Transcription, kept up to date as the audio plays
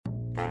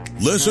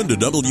Listen to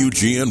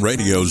WGN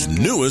Radio's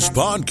newest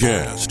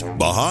podcast,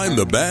 Behind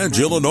the Badge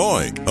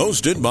Illinois,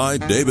 hosted by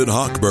David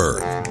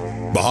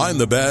Hochberg. Behind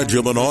the Badge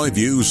Illinois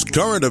views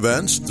current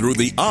events through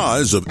the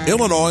eyes of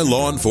Illinois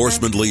law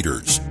enforcement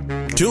leaders.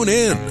 Tune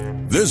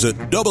in. Visit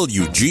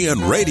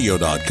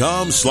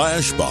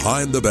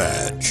WGNRadio.com/Behind the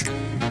Badge.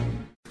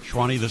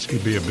 Schwani, this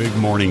could be a big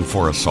morning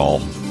for us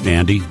all.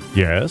 Andy?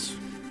 Yes?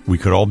 We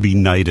could all be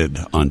knighted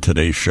on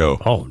today's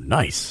show. Oh,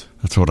 nice.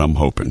 That's what I'm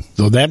hoping.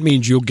 So that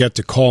means you'll get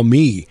to call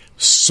me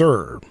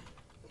Sir.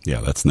 Yeah,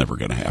 that's never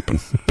going to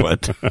happen.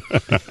 But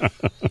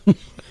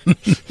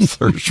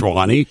Sir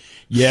Schwani?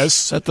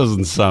 Yes. That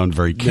doesn't sound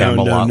very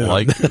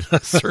Camelot-like. No.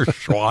 Sir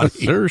Schwani.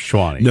 Sir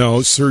Schwani.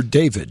 No, Sir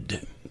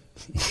David.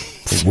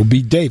 It will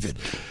be David.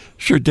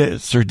 Sir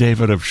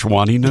David of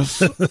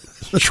Schwaniness?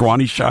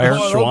 Schwanishire?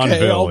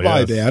 Okay, I'll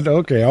buy that.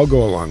 Okay, I'll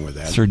go along with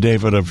that. Sir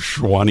David of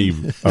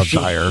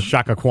Schwanishire.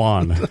 Shaka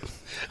Kwan.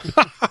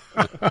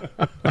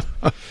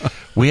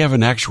 We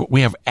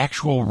have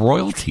actual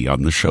royalty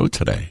on the show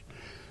today.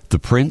 The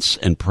Prince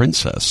and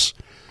Princess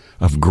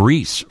of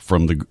Greece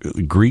from the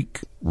Greek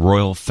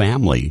royal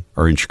family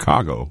are in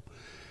Chicago.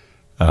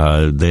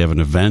 They have an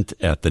event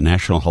at the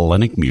National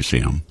Hellenic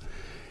Museum,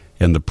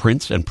 and the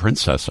Prince and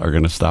Princess are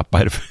going to stop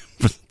by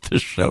the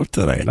show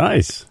today.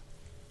 Nice.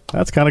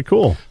 That's kind of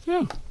cool.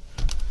 Yeah.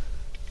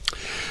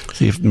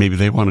 See if maybe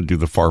they want to do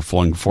the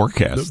far-flung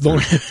forecast.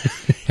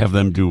 Have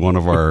them do one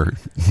of our,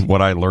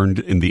 what I learned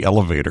in the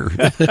elevator,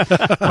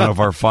 one of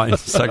our fine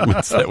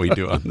segments that we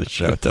do on the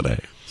show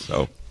today.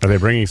 So, are they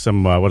bringing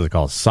some, what is it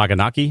called,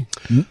 Saganaki?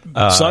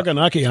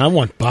 Saganaki, I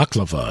want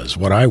baklava is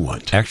what I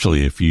want.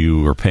 Actually, if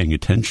you were paying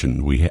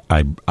attention,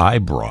 I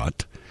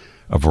brought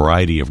a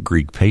variety of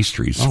Greek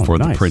pastries for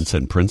the Prince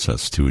and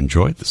Princess to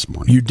enjoy this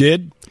morning. You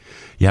did?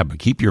 Yeah, but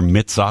keep your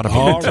mitts out of it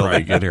until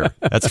they get here.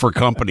 That's for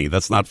company.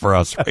 That's not for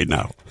us right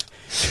now.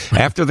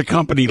 After the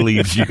company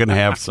leaves, you can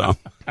have some.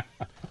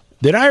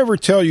 Did I ever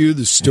tell you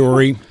the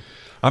story?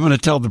 I'm going to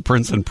tell the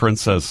Prince and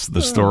Princess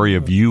the story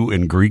of you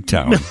in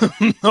Greektown.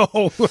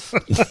 No.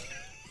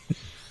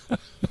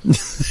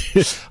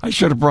 I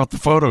should have brought the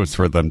photos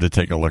for them to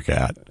take a look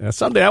at.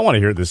 Someday I want to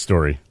hear this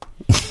story.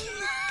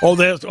 Oh,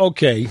 that's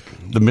okay.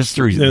 The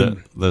mystery,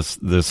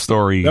 the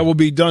story. That will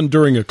be done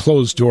during a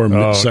closed door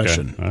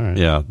session. All right.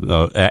 Yeah,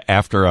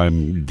 after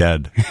I'm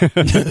dead.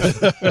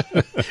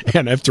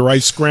 And after I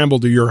scramble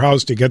to your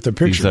house to get the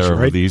pictures,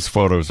 right? These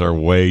photos are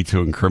way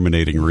too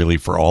incriminating, really,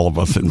 for all of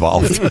us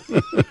involved.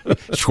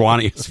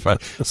 Schwani,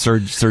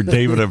 Sir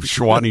David of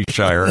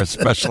Schwanishire,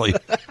 especially.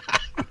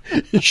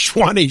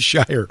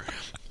 Schwanishire.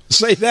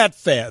 Say that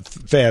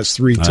fast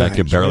 3 times. I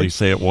could barely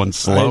say it once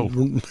slow.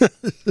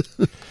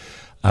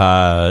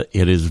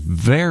 It is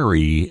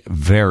very,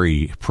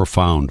 very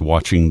profound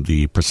watching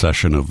the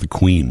procession of the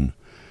Queen.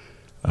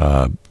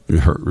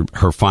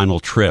 Her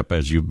final trip,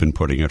 as you've been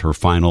putting it, her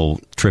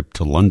final trip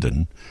to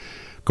London,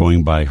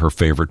 going by her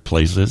favorite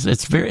places.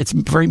 It's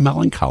very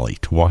melancholy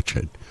to watch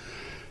it,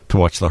 to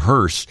watch the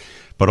hearse.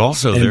 But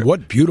also,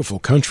 what beautiful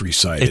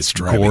countryside it's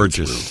driving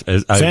gorgeous.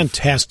 Through.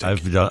 Fantastic.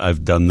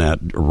 I've done that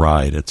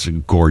ride. It's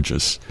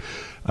gorgeous.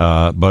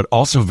 But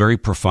also very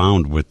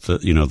profound with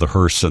the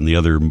hearse and the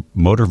other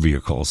motor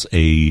vehicles.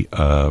 A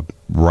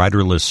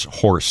riderless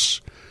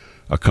horse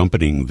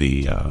accompanying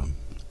the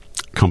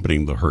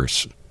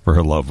hearse for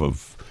her love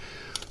of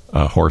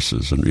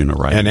horses and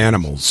riding and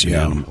animals. And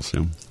yeah, animals.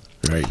 Yeah,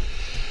 right.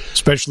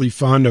 Especially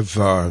fond of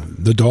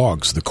the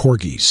dogs, the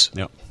corgis.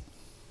 Yep.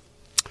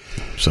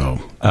 So,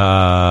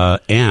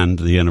 and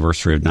the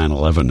anniversary of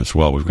 9/11 as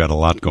well. We've got a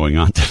lot going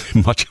on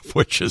today, much of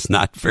which is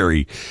not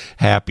very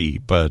happy,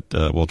 but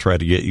we'll try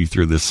to get you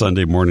through this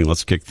Sunday morning.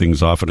 Let's kick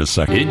things off in a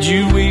second. Did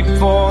you weep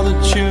for the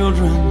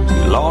children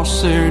who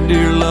lost their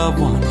dear loved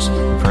ones?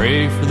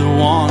 Pray for the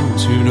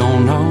ones who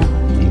don't know.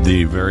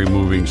 The very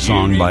moving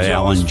song by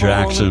Alan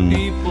Jackson,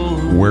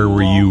 Where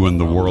Were You When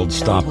the World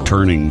Stopped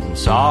Turning?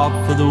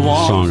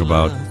 Song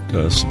about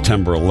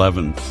September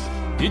 11th.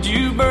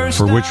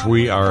 For which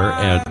we are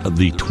at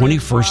the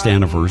 21st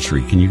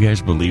anniversary. Can you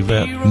guys believe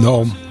that?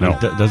 No.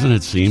 Doesn't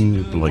it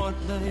seem like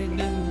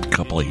a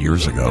couple of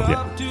years ago?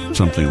 Yeah.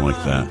 Something like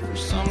that.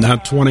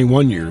 Not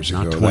 21 years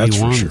ago, Not 21,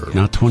 that's for sure.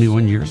 Not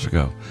 21 years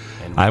ago.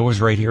 I was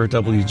right here at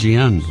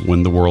WGN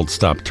when the world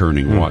stopped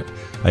turning. What?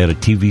 I had a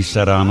TV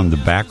set on in the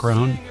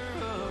background,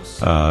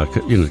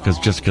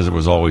 because it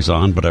was always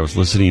on, but I was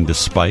listening to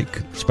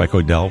Spike. Spike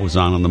O'Dell was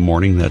on in the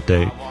morning that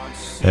day.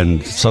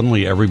 And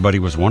suddenly everybody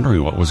was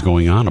wondering what was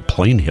going on. A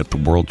plane hit the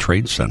World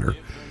Trade Center.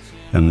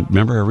 And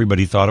remember,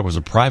 everybody thought it was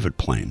a private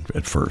plane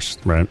at first.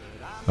 Right.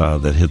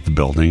 That hit the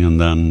building, and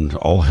then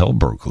all hell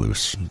broke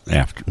loose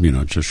after,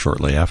 just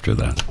shortly after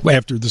that.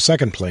 After the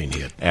second plane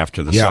hit.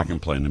 After the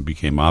second plane, it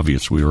became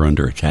obvious we were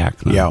under attack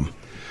then. Yeah.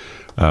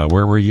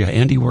 Where were you,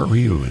 Andy? Where were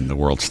you when the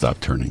world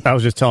stopped turning? I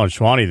was just telling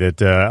Schwani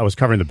that I was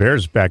covering the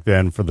Bears back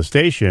then for the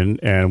station,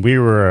 and we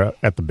were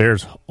at the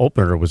Bears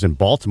opener. It was in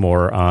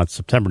Baltimore on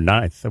September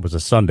 9th. It was a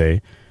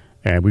Sunday,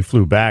 and we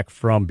flew back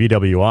from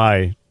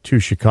BWI to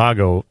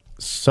Chicago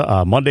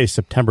Monday,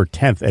 September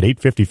 10th at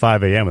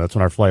 8:55 a.m. That's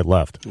when our flight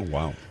left. Oh,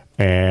 wow.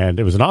 And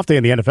it was an off day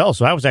in the NFL,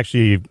 so I was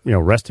actually,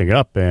 resting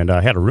up, and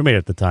I had a roommate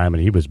at the time,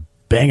 and he was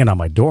banging on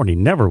my door, and he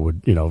never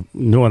would,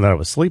 knowing that I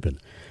was sleeping.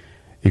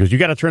 He goes, "You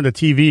got to turn the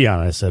TV on."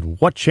 I said,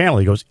 "What channel?"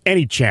 He goes,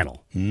 "Any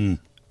channel." And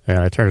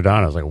I turned it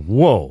on. I was like,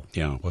 "Whoa."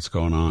 Yeah, what's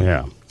going on?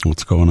 Yeah.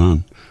 What's going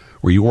on?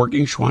 Were you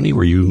working, Schwani?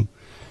 Were you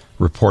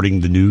reporting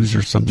the news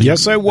or something?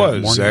 Yes, I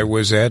was. I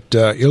was at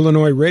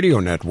Illinois Radio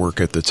Network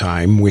at the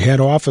time. We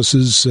had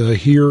offices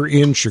here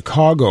in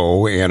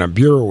Chicago and a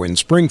bureau in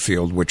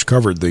Springfield, which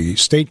covered the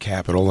state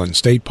capitol and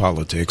state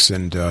politics.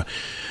 And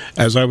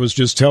as I was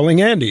just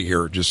telling Andy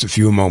here just a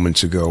few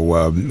moments ago,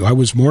 I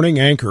was morning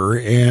anchor,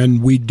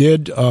 and we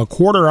did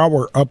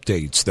quarter-hour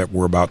updates that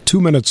were about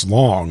 2 minutes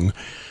long,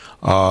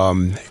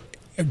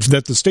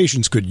 that the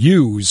stations could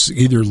use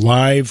either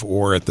live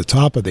or at the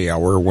top of the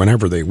hour,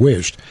 whenever they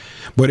wished.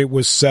 But it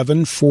was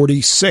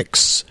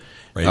 7:46.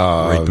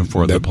 Right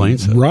before the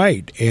planes hit.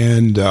 Right.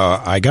 And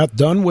I got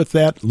done with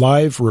that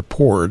live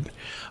report.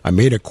 I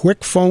made a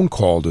quick phone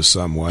call to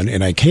someone,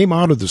 and I came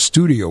out of the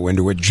studio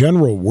into a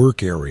general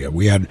work area.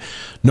 We had a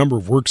number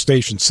of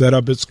workstations set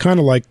up. It's kind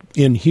of like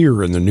in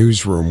here in the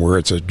newsroom, where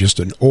it's just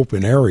an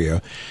open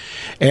area.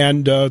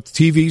 And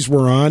TVs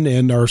were on,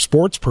 and our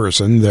sports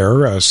person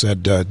there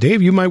said,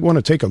 "Dave, you might want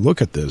to take a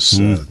look at this.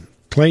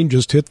 Plane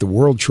just hit the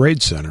World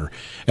Trade Center."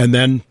 And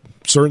then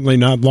certainly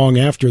not long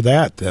after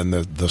that, then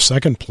the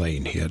second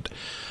plane hit.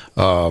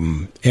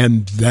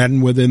 And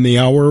then within the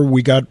hour,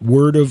 we got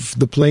word of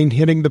the plane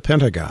hitting the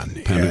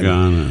Pentagon.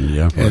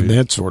 And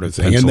that sort of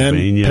thing. And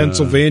then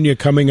Pennsylvania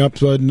coming up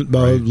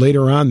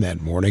later on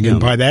that morning. Yeah. And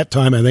by that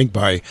time, I think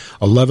by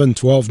 11,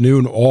 12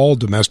 noon, all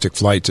domestic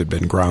flights had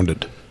been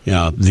grounded.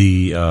 Yeah,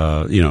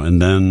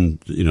 and then,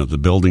 the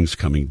buildings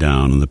coming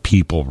down and the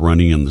people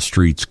running in the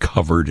streets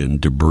covered in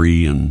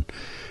debris and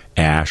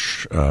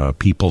ash,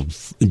 people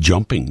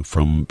jumping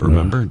from,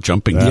 remember?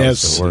 Jumping.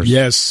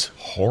 Yes.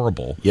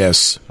 Horrible.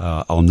 Yes.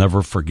 I'll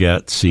never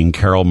forget seeing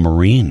Carol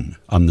Marine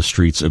on the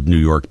streets of New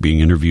York being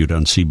interviewed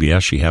on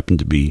CBS. She happened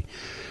to be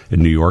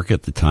in New York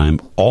at the time,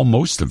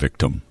 almost a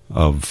victim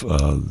of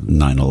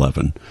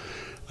 9/11.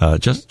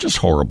 Just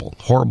horrible.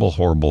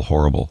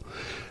 Horrible.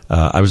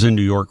 I was in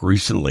New York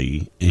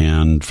recently,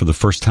 and for the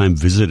first time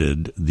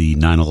visited the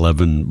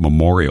 9/11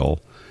 memorial.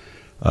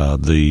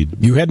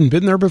 You hadn't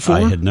been there before?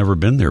 I had never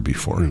been there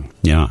before.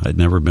 Yeah, I'd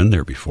never been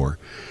there before,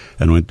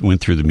 and went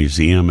through the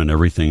museum and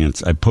everything. And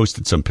I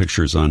posted some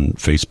pictures on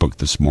Facebook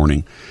this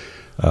morning.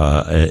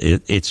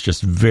 It's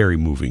just very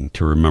moving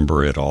to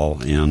remember it all,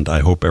 and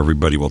I hope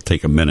everybody will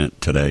take a minute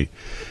today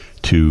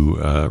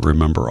to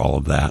remember all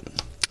of that,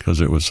 because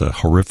it was a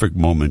horrific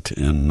moment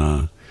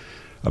in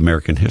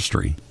American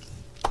history.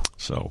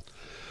 So.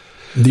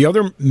 The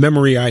other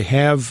memory I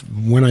have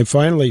when I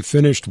finally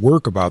finished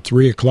work about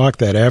 3 o'clock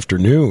that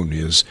afternoon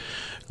is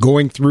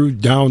going through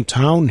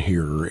downtown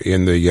here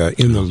in the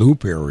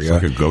Loop area.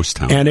 It's like a ghost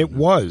town. And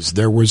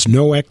there was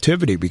no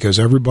activity because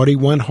everybody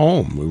went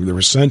home. They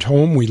were sent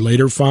home. We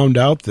later found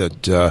out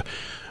that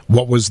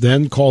what was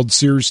then called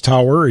Sears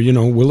Tower,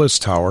 Willis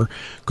Tower,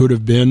 could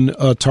have been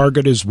a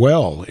target as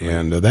well.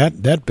 And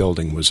that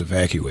building was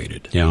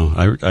evacuated. Yeah,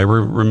 I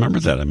remember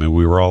that. I mean,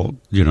 we were all,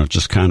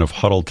 just kind of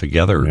huddled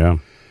together. Yeah.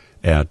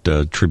 At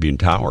Tribune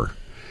Tower,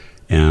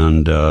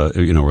 and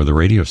where the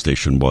radio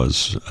station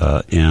was,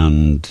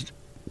 and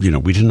we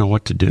didn't know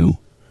what to do.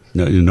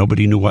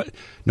 Nobody knew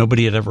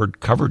nobody had ever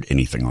covered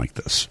anything like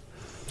this,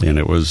 and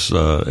it was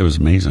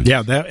amazing.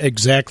 Yeah,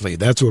 exactly.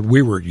 That's what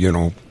we were,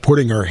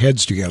 putting our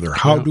heads together.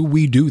 How do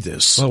we do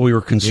this? Well, we were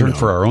concerned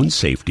for our own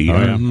safety.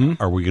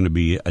 Are we going to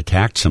be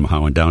attacked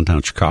somehow in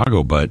downtown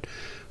Chicago? But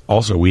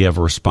also, we have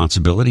a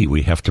responsibility.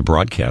 We have to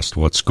broadcast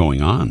what's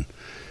going on.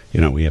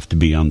 We have to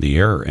be on the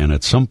air. And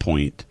at some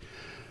point,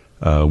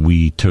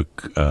 we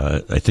took,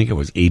 I think it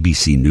was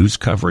ABC News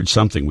coverage,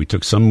 something. We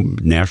took some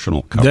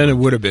national coverage. Then it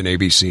would have been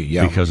ABC,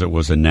 yeah. Because it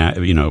was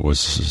it was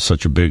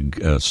such a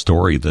big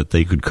story that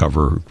they could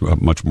cover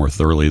much more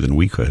thoroughly than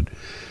we could.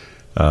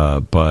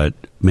 But,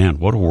 man,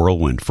 what a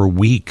whirlwind. For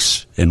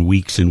weeks and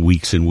weeks and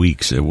weeks and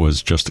weeks, it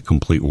was just a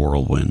complete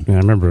whirlwind. And I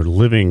remember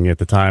living at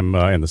the time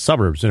in the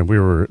suburbs, and we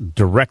were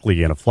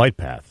directly in a flight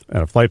path,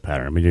 and a flight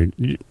pattern. I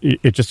mean,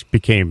 it just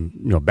became,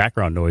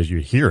 background noise. You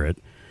hear it,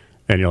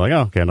 and you're like,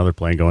 oh, okay, another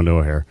plane going to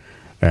O'Hare.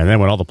 And then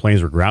when all the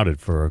planes were grounded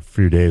for a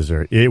few days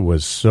there, it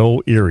was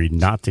so eerie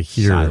not to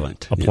hear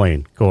a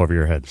plane go over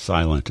your head.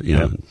 Silent.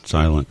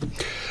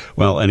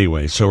 Well,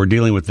 anyway, so we're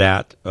dealing with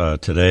that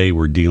today.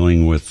 We're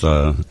dealing with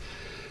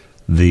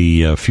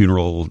the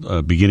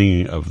funeral,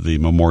 beginning of the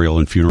memorial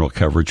and funeral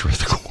coverage with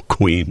the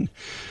Queen.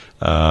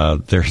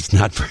 There's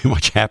not very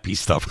much happy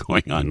stuff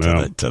going on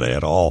today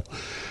at all.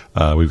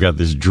 We've got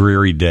this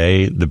dreary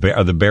day.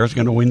 Are the Bears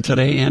going to win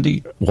today,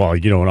 Andy? Well,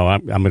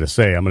 I'm going to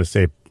say,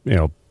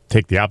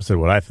 take the opposite of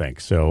what I think.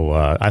 So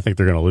I think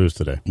they're going to lose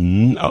today.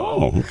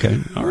 Oh, okay.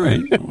 All right.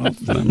 Well,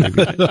 then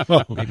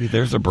maybe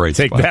there's a bright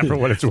Take spot. that for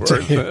what it's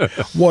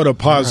worth. What a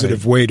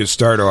positive way to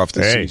start off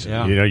the Hey, season.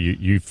 Yeah. you know,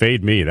 you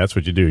fade me. That's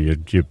what you do.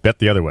 You bet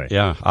the other way.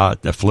 Yeah,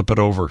 flip it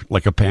over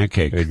like a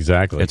pancake.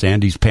 Exactly. It's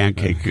Andy's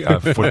pancake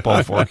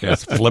football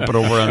forecast. Flip it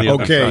over on the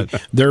other Okay,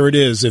 side. there it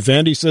is. If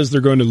Andy says they're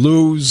going to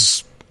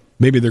lose,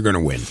 maybe they're going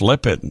to win.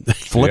 Flip it.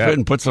 Flip it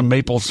and put some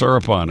maple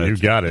syrup on it. You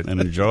got it.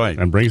 And enjoy.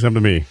 And bring some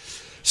to me.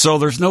 So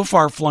there's no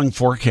far-flung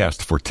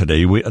forecast for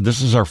today.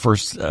 This is our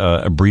first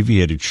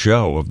abbreviated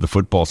show of the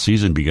football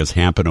season because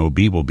Hamp and OB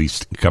will be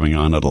coming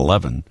on at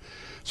 11.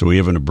 So we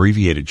have an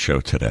abbreviated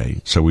show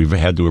today. So we've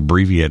had to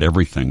abbreviate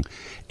everything.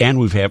 And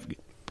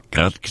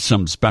got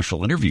some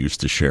special interviews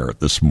to share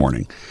this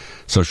morning.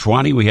 So,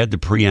 Shwani, we had to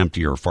preempt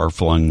your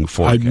far-flung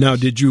forecast. Now,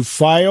 did you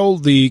file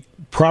the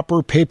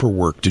proper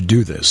paperwork to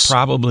do this?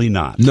 Probably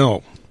not.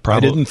 No,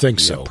 I didn't think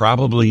so. Yeah,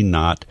 probably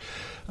not.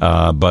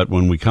 But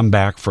when we come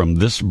back from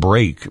this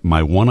break,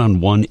 my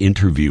one-on-one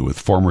interview with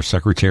former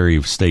Secretary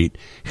of State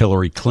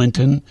Hillary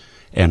Clinton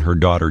and her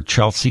daughter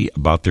Chelsea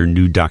about their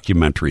new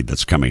documentary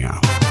that's coming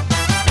out.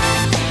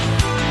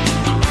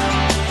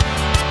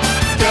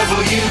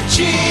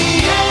 WGN,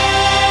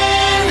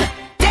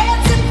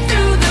 dancing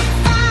through the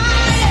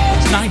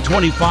fire.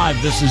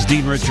 9:25, this is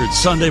Dean Richards,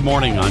 Sunday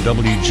morning on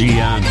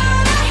WGN.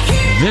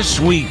 This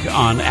week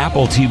on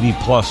Apple TV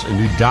Plus, a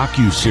new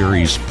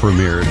docu-series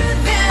premiered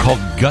called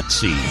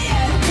Gutsy.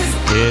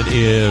 It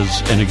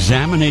is an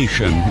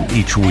examination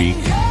each week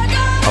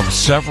of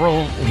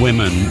several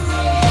women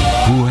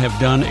who have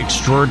done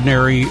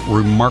extraordinary,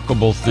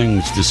 remarkable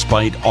things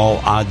despite all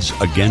odds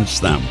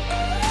against them.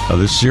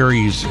 This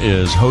series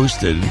is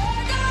hosted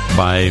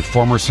by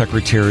former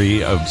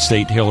Secretary of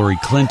State Hillary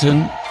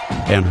Clinton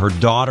and her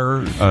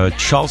daughter,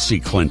 Chelsea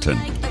Clinton,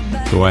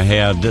 who I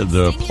had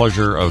the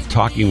pleasure of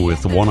talking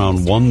with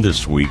one-on-one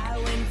this week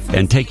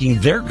and taking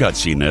their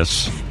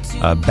gutsiness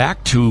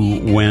back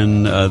to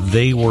when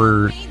they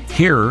were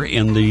here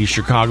in the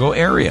Chicago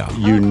area.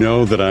 You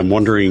know that I'm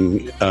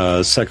wondering,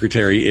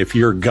 Secretary, if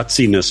your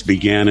gutsiness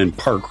began in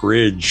Park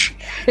Ridge,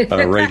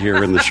 right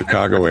here in the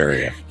Chicago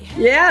area.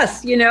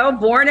 Yes,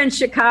 born in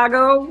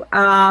Chicago,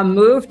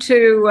 moved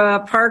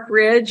to Park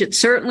Ridge. It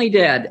certainly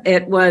did.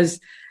 It was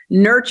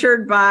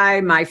nurtured by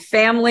my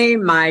family,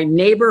 my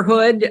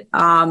neighborhood,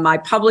 my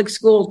public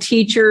school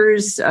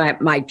teachers,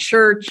 my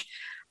church.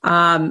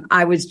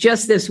 I was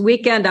just this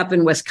weekend up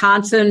in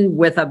Wisconsin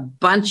with a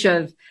bunch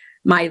of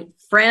my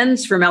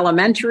friends from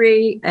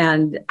elementary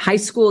and high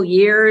school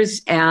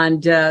years.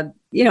 And,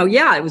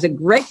 it was a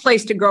great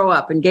place to grow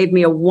up and gave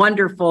me a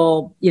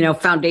wonderful,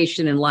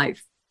 foundation in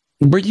life.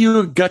 Were you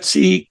a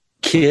gutsy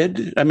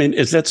kid? I mean,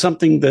 is that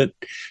something that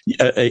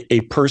a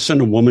person,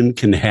 a woman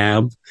can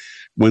have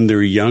when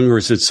they're young, or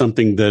is it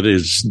something that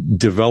is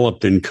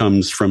developed and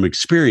comes from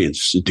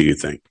experience, do you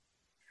think?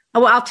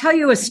 Well, I'll tell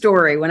you a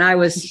story. When I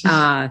was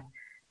about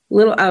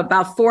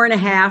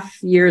 4.5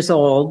 years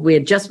old, we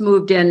had just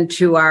moved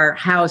into our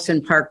house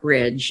in Park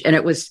Ridge, and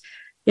it was,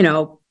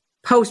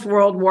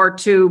 post-World War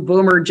II,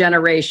 boomer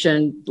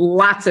generation,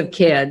 lots of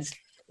kids.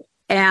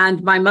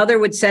 And my mother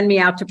would send me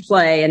out to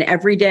play, and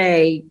every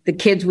day the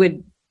kids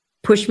would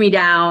push me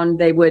down.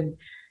 They would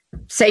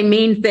say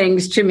mean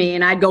things to me,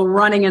 and I'd go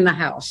running in the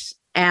house.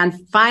 And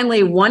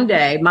finally, one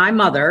day, my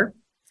mother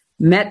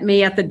met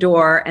me at the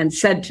door and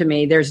said to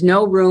me, "There's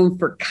no room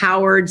for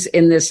cowards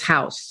in this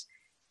house.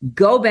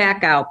 Go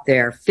back out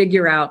there,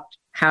 figure out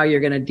how you're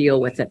going to deal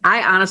with it."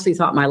 I honestly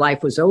thought my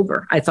life was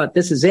over. I thought,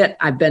 this is it.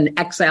 I've been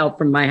exiled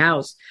from my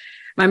house.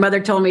 My mother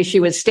told me she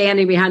was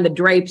standing behind the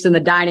drapes in the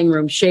dining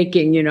room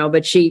shaking,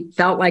 but she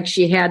felt like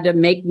she had to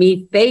make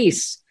me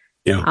face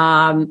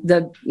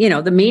the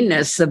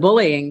meanness, the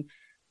bullying.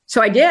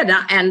 So I did.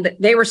 And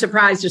they were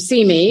surprised to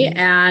see me,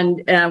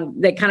 and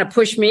they kind of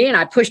pushed me, and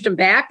I pushed them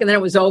back, and then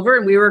it was over,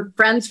 and we were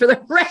friends for the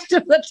rest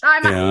of the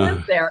time I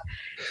lived there.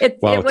 It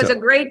was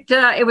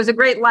a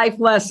great life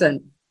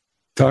lesson.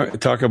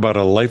 Talk about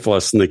a life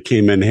lesson that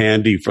came in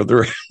handy for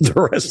the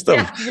rest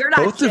of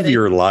both kidding. of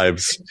your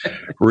lives,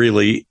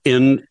 really.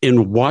 In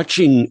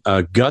watching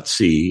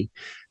Gutsy,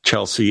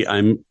 Chelsea,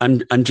 I'm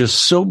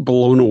just so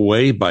blown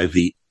away by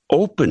the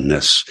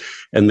openness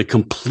and the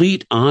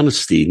complete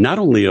honesty, not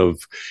only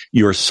of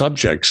your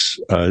subjects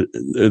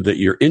that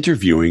you're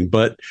interviewing,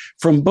 but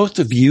from both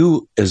of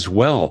you as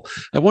well.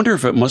 I wonder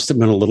if it must have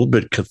been a little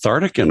bit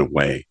cathartic in a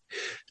way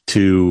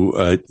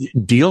to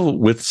deal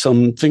with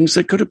some things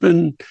that could have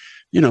been,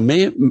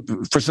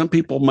 for some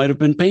people might have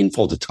been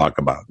painful to talk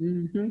about.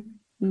 Mm-hmm.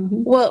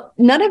 Mm-hmm. Well,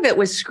 none of it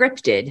was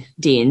scripted,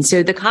 Dean.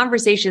 So the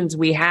conversations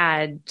we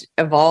had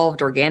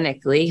evolved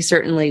organically.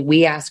 Certainly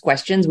we asked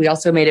questions. We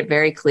also made it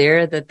very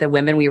clear that the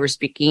women we were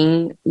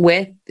speaking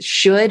with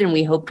should, and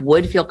we hoped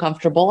would, feel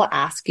comfortable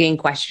asking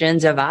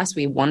questions of us.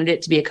 We wanted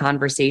it to be a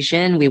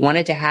conversation. We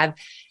wanted to have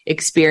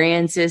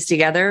experiences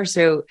together.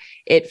 So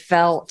it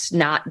felt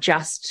not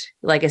just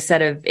like a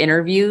set of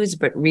interviews,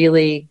 but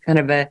really kind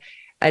of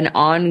an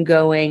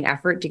ongoing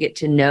effort to get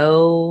to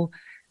know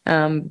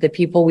the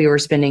people we were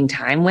spending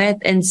time with.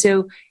 And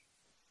so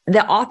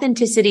the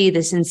authenticity,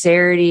 the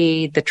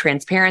sincerity, the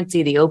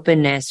transparency, the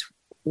openness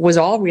was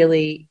all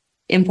really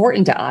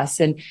important to us.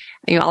 And,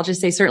 I'll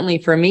just say, certainly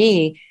for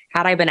me,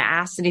 had I been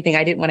asked anything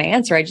I didn't want to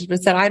answer, I just would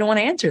have said, I don't want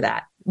to answer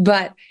that.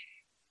 But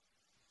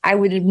I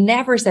would have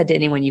never said to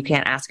anyone, you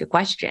can't ask a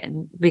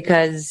question,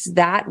 because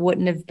that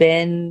wouldn't have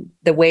been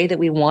the way that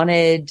we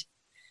wanted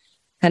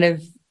kind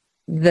of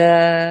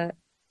the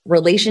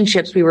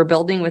relationships we were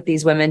building with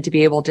these women to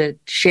be able to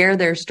share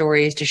their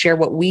stories, to share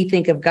what we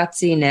think of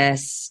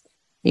gutsiness.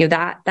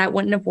 That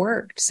wouldn't have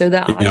worked. So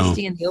the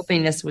honesty and the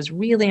openness was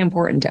really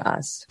important to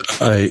us.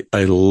 I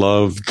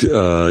loved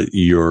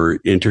your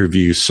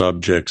interview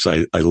subjects.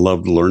 I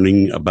loved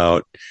learning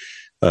about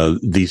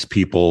these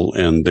people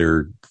and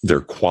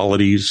their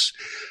qualities.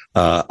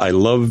 I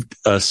loved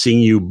seeing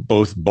you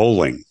both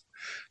bowling.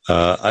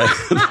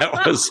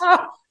 That was.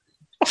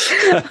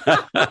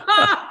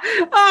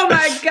 Oh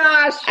my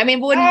gosh! I mean,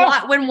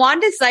 when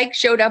Wanda Sykes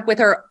showed up with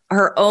her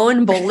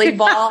own bowling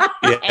ball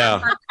and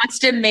her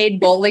custom-made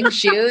bowling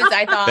shoes,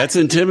 I thought that's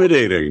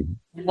intimidating.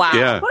 Wow.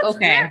 Yeah.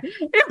 Okay.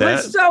 It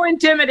was so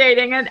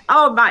intimidating, and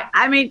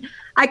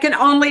I can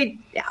only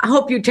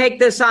hope you take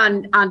this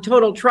on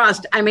total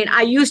trust. I mean,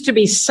 I used to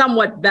be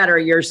somewhat better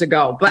years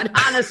ago, but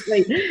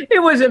honestly,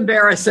 it was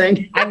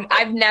embarrassing.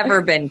 I've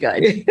never been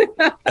good.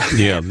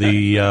 Yeah,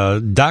 the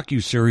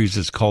docuseries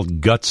is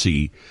called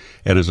Gutsy,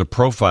 and is a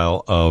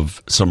profile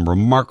of some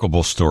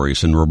remarkable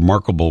stories and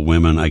remarkable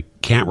women. I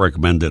can't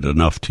recommend it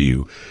enough to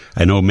you.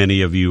 I know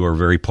many of you are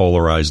very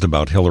polarized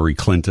about Hillary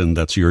Clinton.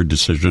 That's your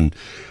decision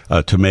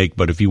to make.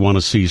 But if you want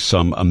to see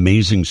some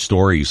amazing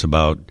stories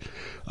about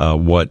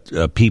what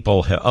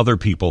other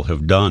people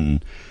have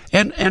done,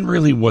 and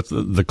really what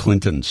the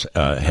Clintons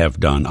have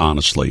done,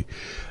 honestly,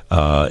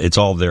 it's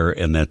all there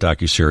in that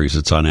docuseries.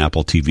 It's on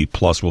Apple TV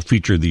Plus. We'll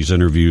feature these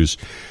interviews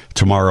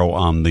tomorrow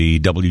on the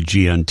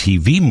WGN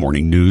TV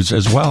Morning News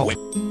as well.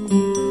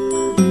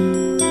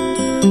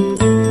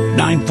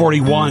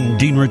 9:41,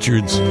 Dean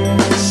Richards,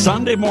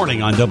 Sunday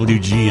morning on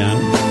WGN.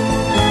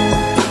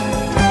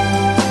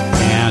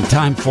 And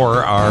time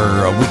for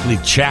our weekly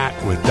chat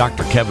with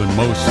Dr. Kevin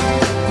Most,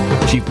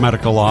 Chief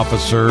Medical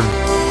Officer,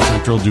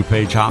 Central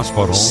DuPage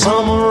Hospital.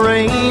 Summer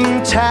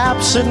rain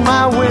taps at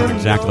my window. Not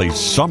exactly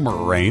summer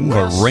rain,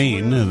 but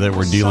rain that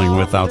we're dealing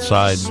with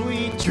outside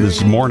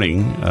this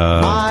morning.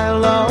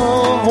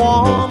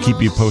 We'll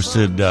keep you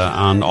posted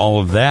on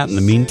all of that. In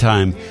the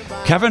meantime,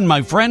 Kevin,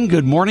 my friend,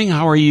 good morning.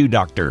 How are you,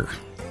 Doctor?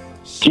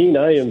 Gene,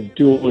 I am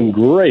doing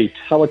great.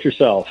 How about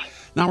yourself?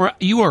 Now,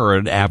 you are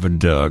an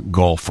avid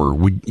golfer.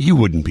 You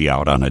wouldn't be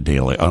out on a day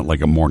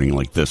like a morning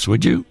like this,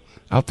 would you?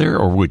 Out there,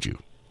 or would you?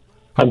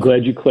 I'm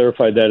glad you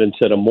clarified that and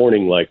said a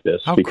morning like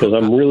this, because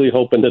I'm really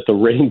hoping that the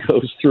rain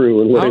goes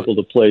through and we're able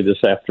to play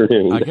this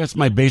afternoon. I guess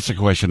my basic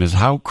question is,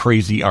 how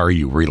crazy are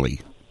you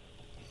really?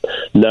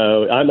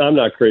 No, I'm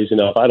not crazy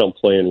enough. I don't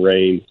play in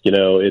rain.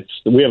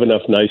 We have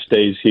enough nice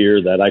days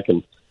here that I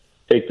can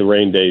take the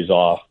rain days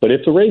off. But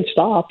if the rain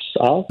stops,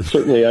 I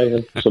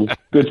have some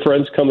good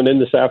friends coming in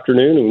this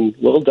afternoon, and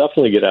we'll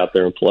definitely get out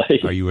there and play.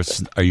 Are you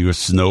a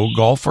snow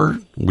golfer?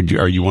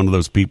 Are you one of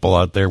those people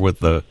out there with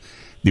the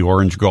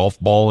orange golf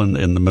ball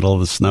in the middle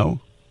of the snow?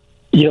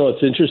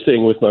 It's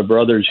interesting with my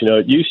brothers.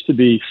 It used to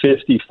be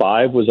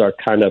 55 was our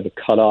kind of a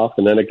cutoff,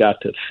 and then it got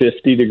to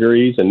 50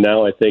 degrees, and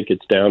now I think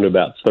it's down to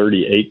about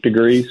 38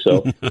 degrees.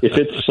 So if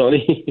it's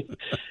sunny,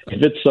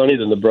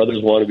 then the brothers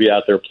want to be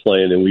out there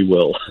playing, and we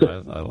will.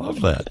 I love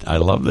that. I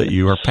love that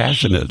you are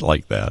passionate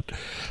like that.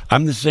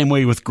 I'm the same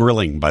way with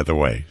grilling, by the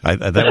way.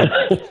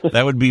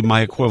 That would be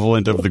my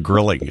equivalent of the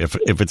grilling.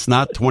 If it's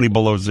not 20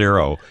 below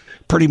zero,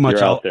 pretty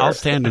much I'll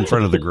stand in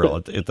front of the grill.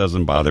 It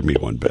doesn't bother me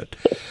one bit.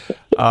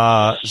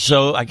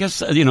 So I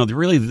guess,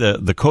 really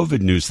the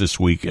COVID news this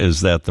week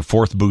is that the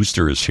fourth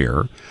booster is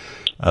here,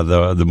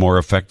 the more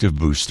effective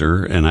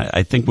booster. And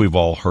I think we've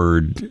all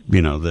heard,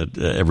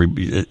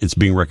 that it's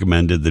being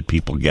recommended that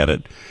people get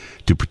it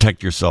to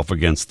protect yourself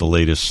against the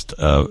latest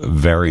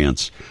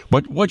variants.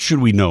 What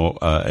should we know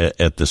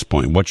at this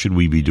point? What should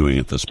we be doing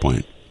at this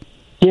point?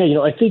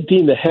 Yeah, I think,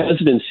 Dean, the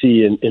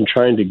hesitancy in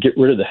trying to get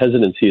rid of the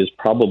hesitancy is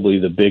probably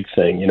the big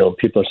thing.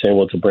 People are saying,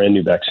 well, it's a brand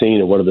new vaccine,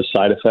 and what are the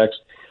side effects?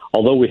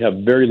 Although we have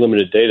very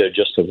limited data,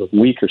 just of a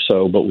week or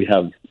so, but we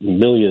have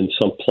millions,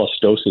 some plus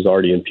doses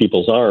already in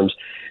people's arms,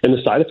 and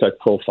the side effect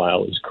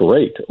profile is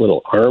great. A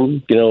little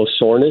arm,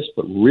 soreness,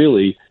 but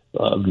really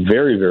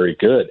very, very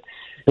good.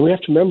 And we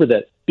have to remember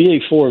that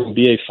BA4 and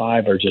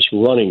BA5 are just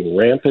running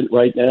rampant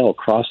right now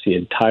across the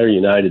entire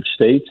United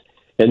States,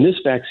 and this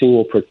vaccine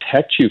will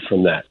protect you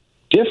from that.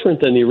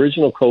 Different than the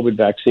original COVID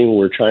vaccine,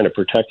 we're trying to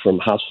protect from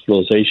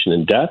hospitalization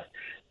and death.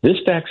 This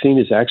vaccine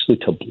is actually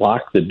to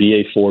block the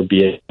BA4,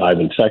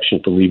 BA5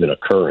 infection from even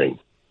occurring.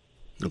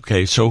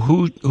 Okay, so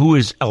who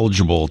is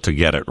eligible to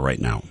get it right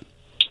now?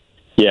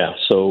 Yeah,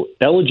 so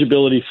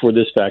eligibility for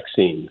this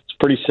vaccine, it's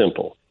pretty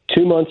simple.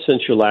 2 months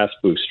since your last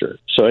booster.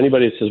 So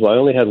anybody that says, well, I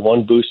only had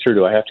one booster,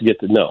 do I have to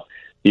get the... No,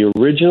 the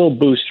original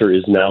booster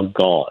is now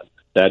gone.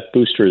 That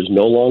booster is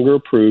no longer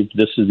approved.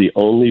 This is the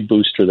only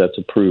booster that's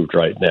approved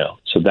right now.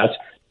 So that's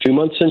 2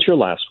 months since your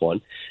last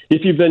one.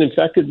 If you've been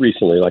infected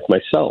recently, like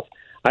myself,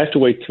 I have to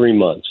wait 3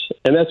 months.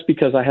 And that's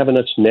because I have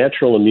enough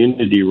natural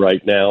immunity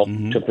right now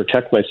to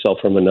protect myself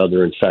from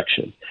another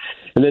infection.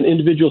 And then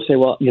individuals say,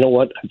 well, you know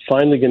what? I'm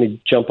finally going to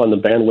jump on the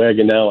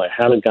bandwagon now. I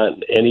haven't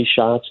gotten any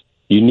shots.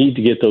 You need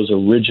to get those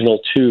original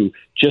 2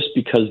 just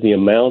because the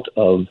amount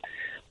of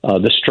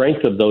the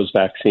strength of those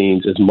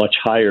vaccines is much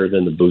higher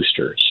than the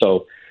booster.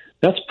 So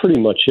that's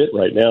pretty much it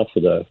right now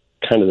for the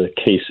kind of the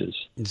cases.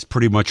 It's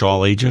pretty much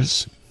all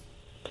ages.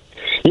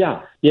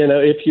 Yeah.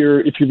 If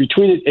you're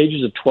between the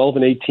ages of 12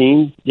 and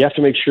 18, you have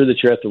to make sure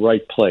that you're at the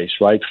right place,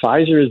 right?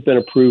 Pfizer has been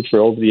approved for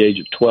over the age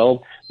of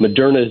 12.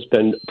 Moderna has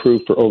been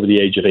approved for over the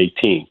age of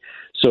 18.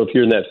 So if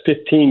you're in that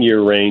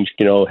 15-year range,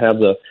 have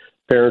the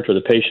parent or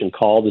the patient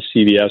call the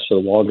CVS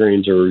or the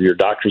Walgreens or your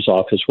doctor's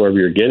office, wherever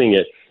you're getting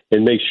it,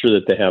 and make sure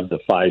that they have the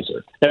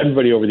Pfizer.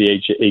 Everybody over the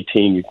age of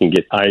 18, you can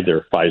get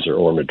either Pfizer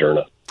or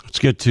Moderna. Let's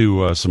get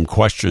to some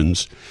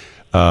questions.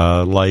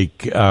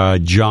 Like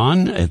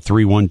John at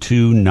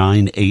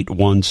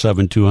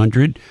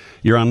 312-981-7200.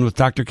 You're on with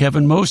Dr.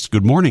 Kevin Most.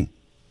 Good morning.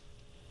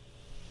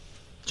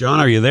 John,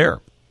 are you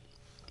there?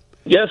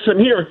 Yes, I'm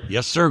here.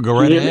 Yes, sir. Go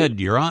right ahead.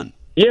 You're on.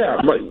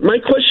 Yeah, my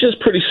question is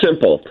pretty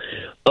simple.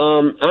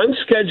 I'm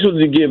scheduled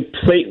to give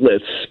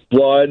platelets,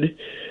 blood.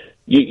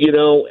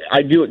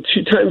 I do it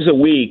 2 times a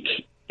week,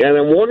 and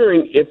I'm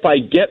wondering if I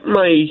get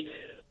my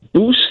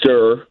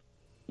booster,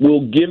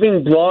 will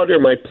giving blood or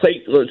my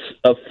platelets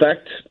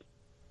affect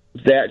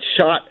that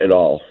shot at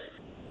all?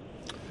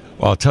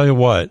 Well, I'll tell you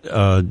what.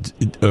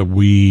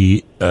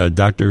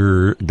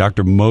 Dr.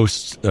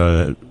 Most,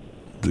 the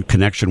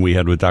connection we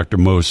had with Dr.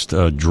 Most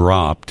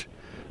dropped.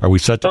 Are we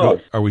set to go?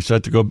 Are we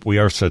set to go? We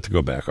are set to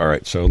go back. All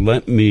right. So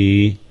let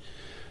me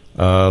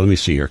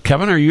see here.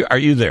 Kevin, are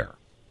you there?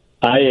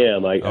 I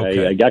am.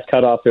 I got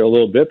cut off there a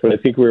little bit, but I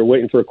think we were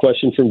waiting for a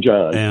question from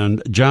John.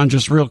 And John,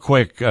 just real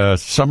quick,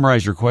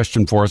 summarize your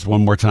question for us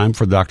one more time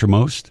for Dr.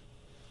 Most.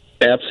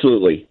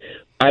 Absolutely.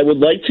 I would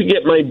like to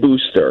get my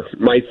booster,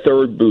 my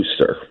 3rd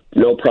booster,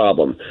 no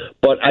problem.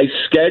 But I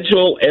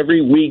schedule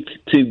every week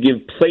to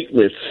give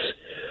platelets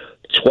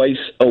twice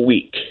a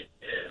week.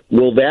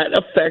 Will that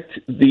affect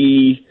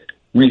the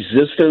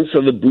resistance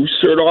of the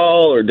booster at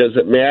all, or does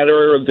it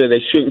matter that I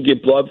shouldn't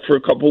get blood for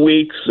a couple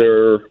weeks?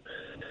 Or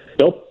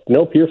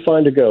Nope, you're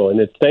fine to go.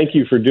 And thank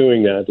you for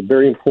doing that. It's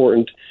very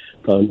important.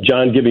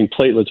 John, giving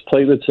platelets.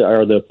 Platelets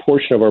are the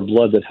portion of our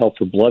blood that help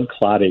for blood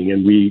clotting,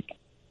 and we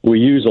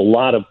use a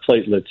lot of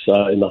platelets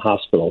in the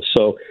hospital.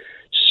 So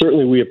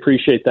certainly we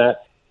appreciate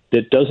that.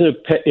 It doesn't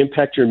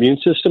impact your immune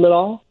system at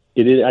all.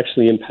 It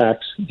actually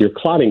impacts your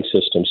clotting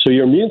system. So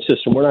your immune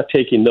system, we're not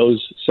taking those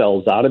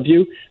cells out of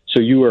you. So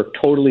you are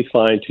totally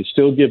fine to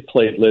still give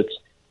platelets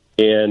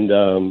and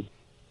go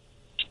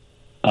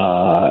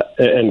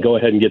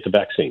ahead and get the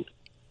vaccine.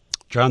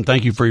 John,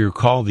 thank you for your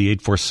call. The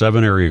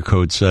 847 area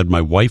code said,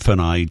 my wife and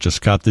I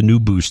just got the new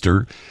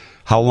booster.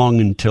 How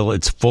long until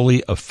it's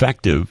fully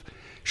effective?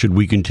 Should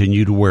we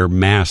continue to wear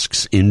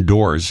masks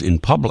indoors in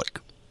public?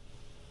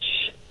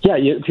 Yeah,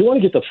 if you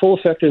want to get the full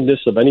effectiveness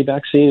of any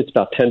vaccine, it's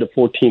about 10 to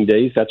 14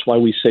 days. That's why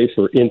we say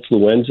for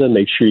influenza,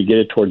 make sure you get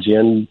it towards the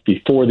end,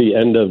 before the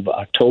end of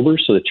October,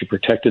 so that you're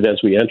protected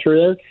as we enter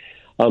there.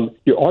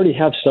 You already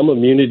have some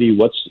immunity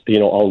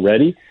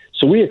already.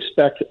 So we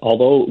expect,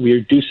 although we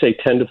do say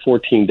 10 to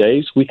 14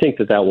 days, we think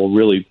that will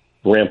really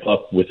ramp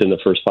up within the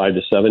first 5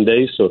 to 7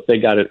 days. So if they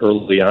got it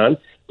early on,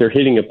 they're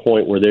hitting a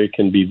point where they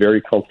can be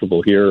very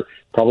comfortable here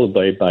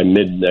probably by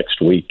mid next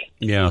week.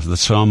 Yeah,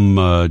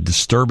 some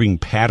disturbing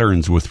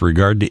patterns with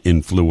regard to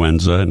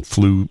influenza and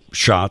flu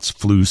shots,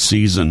 flu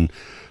season.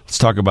 Let's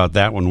talk about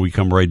that when we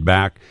come right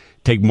back.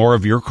 Take more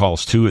of your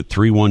calls, too, at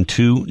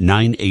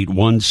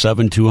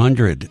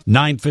 312-981-7200.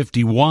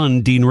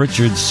 9:51, Dean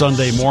Richards,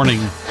 Sunday morning,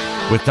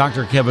 with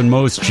Dr. Kevin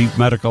Most, Chief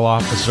Medical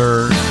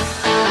Officer,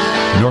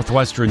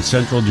 Northwestern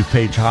Central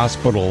DuPage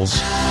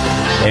Hospitals.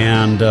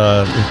 And,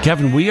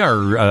 Kevin, we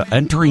are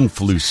entering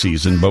flu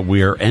season, but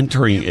we are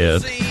entering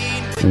it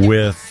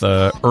with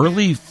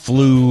early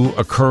flu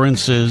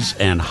occurrences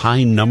and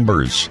high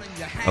numbers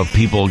of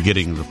people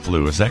getting the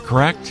flu. Is that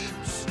correct?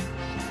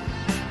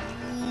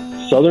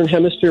 Southern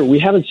Hemisphere, we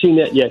haven't seen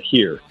that yet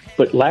here.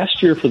 But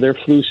last year for their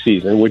flu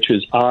season, which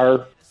is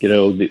they're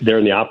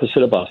in the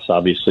opposite of us,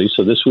 obviously.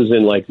 So this was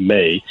in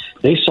May.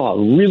 They saw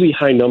really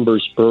high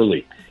numbers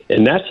early.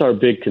 And that's our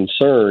big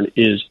concern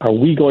is, are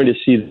we going to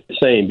see the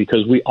same?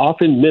 Because we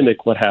often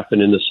mimic what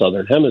happened in the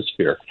Southern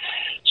Hemisphere.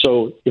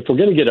 So if we're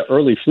going to get an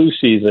early flu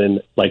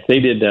season like they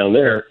did down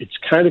there, it's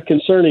kind of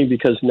concerning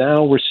because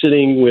now we're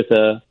sitting with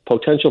a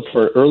potential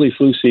for an early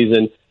flu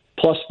season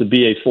plus the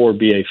BA4,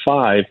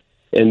 BA5,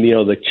 and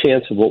the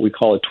chance of what we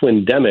call a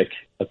twindemic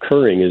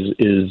occurring is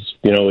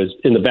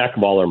in the back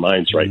of all our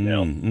minds right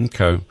now.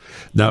 Okay.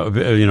 Now,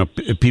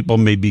 people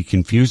may be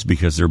confused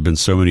because there have been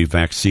so many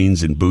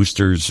vaccines and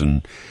boosters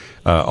and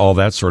all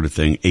that sort of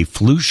thing. A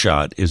flu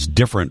shot is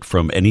different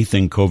from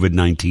anything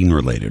COVID-19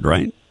 related,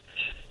 right?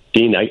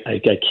 Dean, I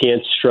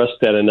can't stress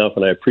that enough,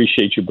 and I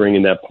appreciate you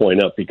bringing that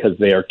point up because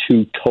they are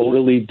two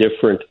totally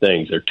different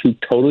things. They're two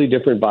totally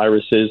different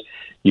viruses.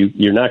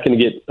 You're not going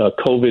to get a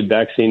COVID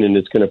vaccine and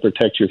it's going to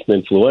protect you from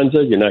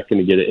influenza. You're not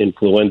going to get an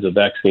influenza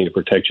vaccine to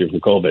protect you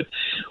from COVID.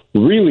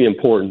 Really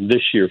important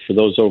this year for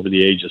those over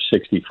the age of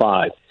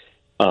 65,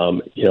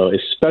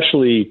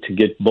 especially to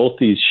get both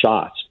these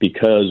shots,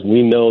 because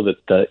we know that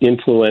the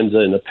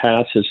influenza in the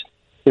past is,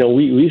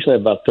 we usually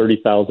have about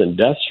 30,000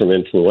 deaths from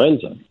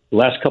influenza. The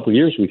last couple of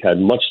years, we've had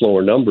much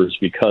lower numbers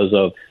because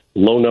of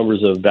low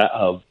numbers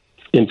of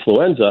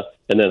influenza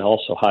and then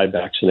also high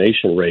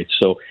vaccination rates.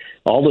 So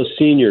all those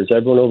seniors,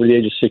 everyone over the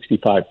age of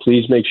 65,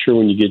 please make sure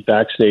when you get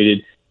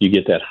vaccinated, you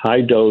get that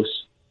high dose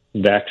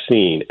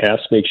vaccine.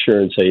 Make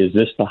sure and say, is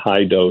this the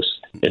high dose?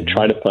 And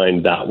try to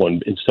find that one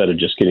instead of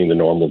just getting the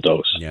normal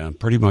dose. Yeah,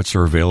 pretty much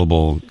they're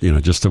available,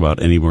 just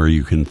about anywhere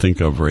you can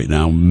think of right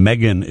now.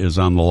 Megan is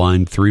on the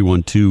line,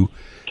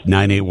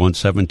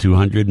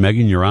 312-981-7200.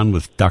 Megan, you're on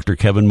with Dr.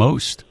 Kevin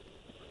Most.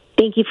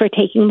 Thank you for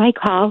taking my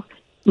call.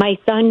 My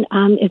son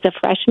is a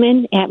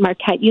freshman at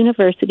Marquette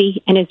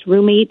University, and his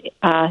roommate,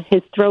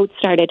 his throat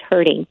started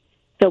hurting.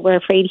 So we're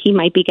afraid he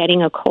might be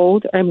getting a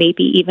cold or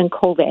maybe even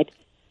COVID.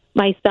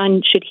 My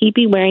son, should he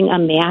be wearing a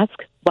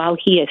mask while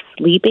he is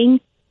sleeping?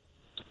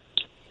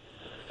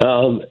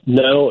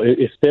 No,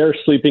 if they're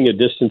sleeping a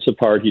distance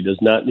apart, he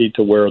does not need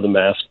to wear the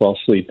mask while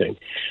sleeping.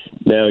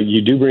 Now,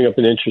 you do bring up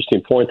an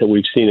interesting point that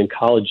we've seen in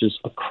colleges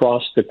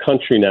across the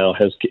country now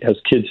as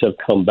kids have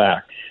come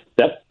back.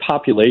 That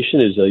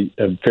population is a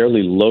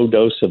fairly low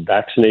dose of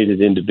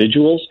vaccinated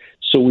individuals.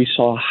 So we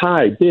saw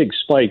big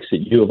spikes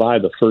at U of I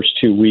the first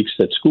 2 weeks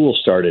that school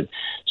started.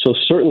 So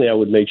certainly I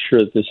would make sure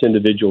that this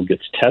individual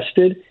gets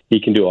tested. He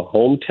can do a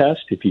home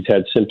test. If he's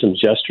had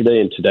symptoms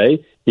yesterday and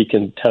today, he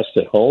can test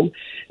at home.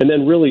 And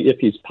then really, if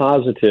he's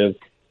positive,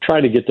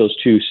 try to get those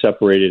two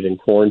separated and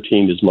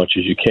quarantined as much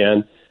as you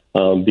can,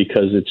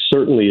 because it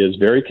certainly is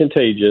very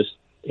contagious.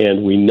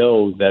 And we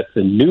know that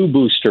the new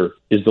booster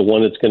is the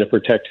one that's going to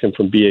protect him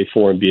from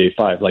BA4 and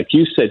BA5. Like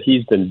you said,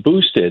 he's been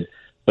boosted,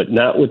 but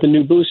not with the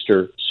new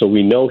booster. So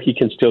we know he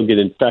can still get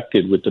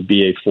infected with the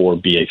BA4,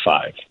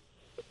 BA5.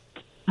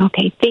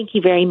 Okay, thank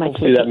you very much.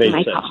 Hopefully that made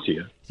sense to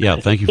you. Yeah,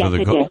 thank you for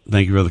the call.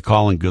 Thank you for the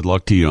call, and good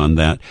luck to you on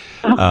that.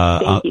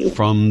 Thank you.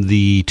 From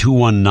the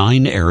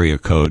 219 area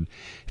code,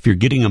 if you're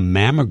getting a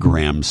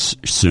mammogram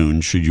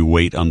soon, should you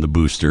wait on the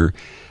booster?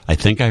 I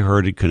think I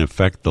heard it can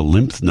affect the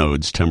lymph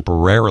nodes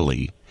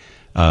temporarily.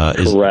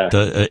 Correct.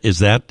 Is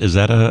that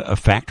a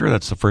factor?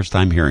 That's the first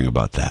time hearing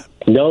about that.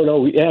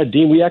 No.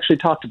 Dean, we actually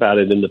talked about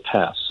it in the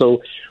past.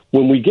 So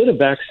when we get a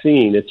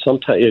vaccine, it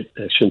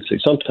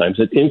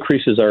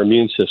increases our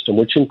immune system,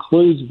 which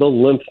includes the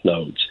lymph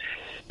nodes.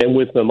 And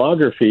with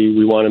mammography,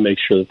 we want to make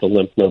sure that the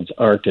lymph nodes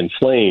aren't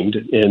inflamed,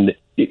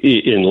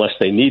 unless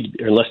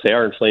they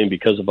are inflamed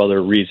because of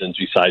other reasons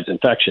besides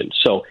infection.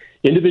 So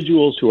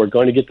individuals who are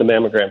going to get the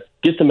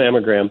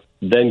mammogram,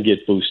 then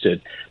get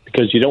boosted,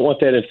 because you don't want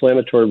that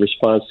inflammatory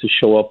response to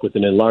show up with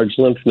an enlarged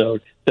lymph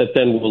node that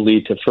then will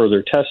lead to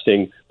further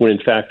testing when, in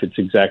fact, it's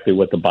exactly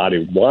what the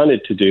body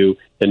wanted to do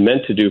and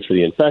meant to do for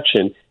the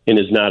infection and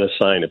is not a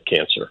sign of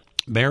cancer.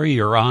 Mary,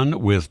 you're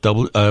on with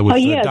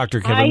yes,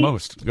 Dr. Kevin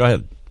Most. Go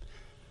ahead.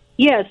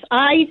 Yes,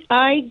 I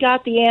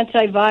got the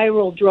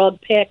antiviral drug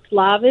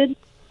Paxlovid,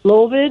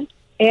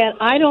 and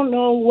I don't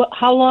know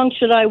how long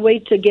should I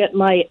wait to get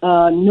my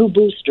new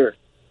booster.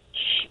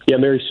 Yeah,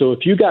 Mary, so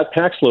if you got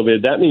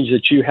Paxlovid, that means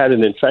that you had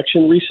an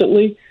infection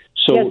recently.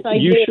 So yes,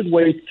 you did. should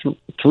wait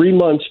 3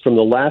 months from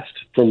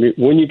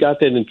when you got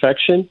that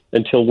infection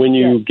until when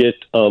you get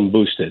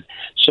boosted.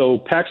 So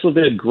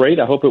Paxlovid, great.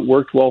 I hope it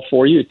worked well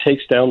for you. It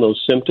takes down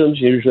those symptoms.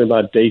 Usually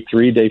about day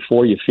 3, day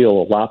 4, you feel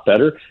a lot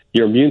better.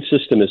 Your immune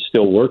system is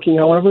still working,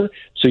 however,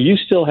 so you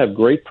still have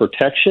great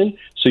protection.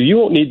 So you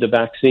won't need the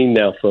vaccine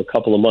now for a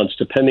couple of months,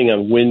 depending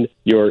on when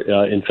your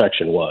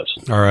infection was.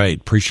 All right.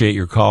 Appreciate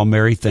your call,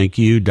 Mary. Thank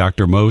you.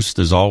 Dr. Most,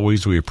 as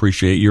always, we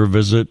appreciate your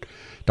visit.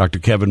 Dr.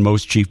 Kevin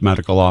Most, Chief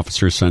Medical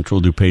Officer,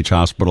 Central DuPage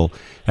Hospital.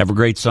 Have a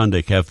great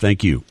Sunday, Kev.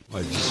 Thank you.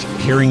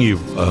 Hearing you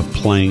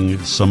playing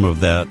some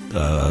of that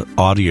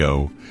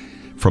audio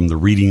from the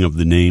reading of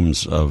the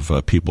names of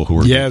people who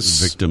were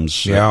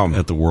victims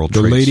at the World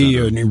Trade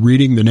Center. The lady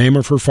reading the name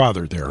of her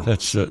father there.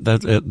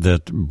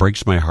 That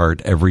breaks my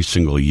heart every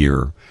single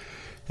year.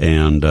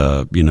 And,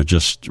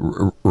 just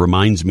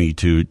reminds me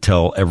to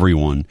tell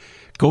everyone,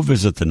 go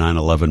visit the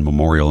 9/11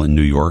 Memorial in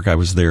New York. I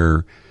was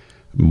there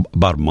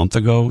about a month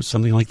ago,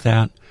 something like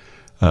that,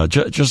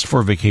 just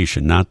for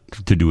vacation, not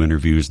to do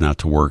interviews, not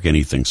to work,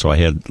 anything. So I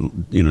had,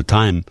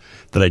 time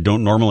that I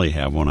don't normally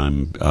have when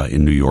I'm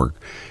in New York.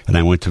 And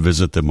I went to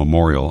visit the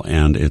memorial,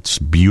 and it's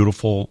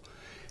beautiful,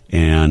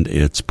 and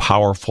it's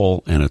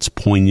powerful, and it's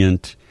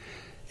poignant.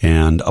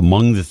 And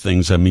among the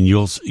things,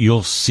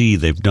 you'll see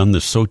they've done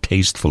this so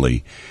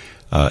tastefully,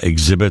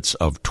 exhibits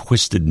of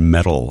twisted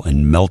metal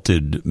and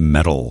melted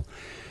metal,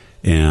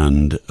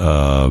 and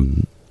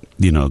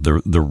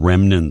the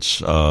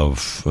remnants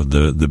of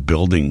the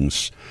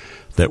buildings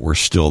that were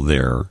still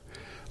there,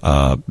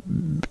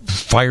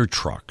 fire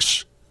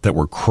trucks that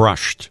were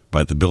crushed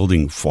by the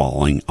building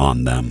falling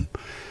on them.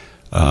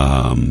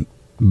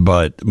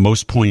 But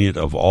most poignant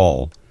of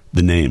all,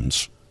 the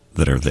names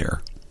that are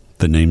there.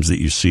 the names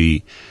that you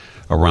see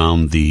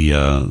around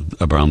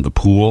the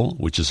pool,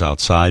 which is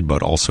outside,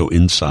 but also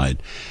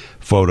inside.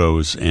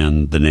 Photos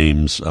and the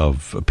names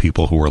of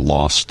people who were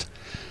lost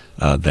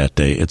that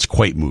day. It's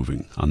quite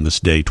moving. On this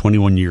day,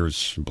 21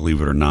 years,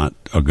 believe it or not,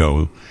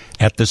 ago,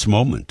 at this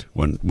moment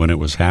when it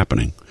was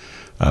happening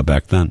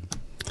back then.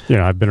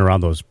 Yeah, I've been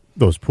around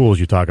those pools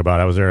you talk about.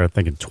 I was there, I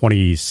think, in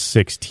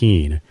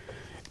 2016.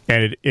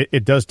 And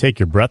it does take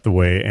your breath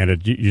away,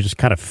 and you just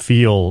kind of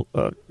feel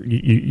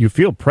you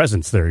feel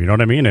presence there. You know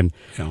what I mean? And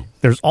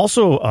there's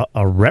also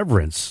a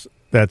reverence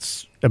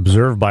that's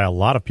observed by a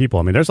lot of people.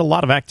 I mean, there's a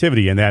lot of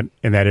activity in that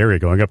area,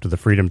 going up to the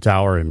Freedom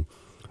Tower, and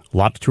a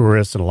lot of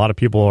tourists and a lot of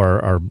people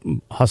are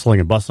hustling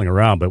and bustling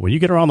around. But when you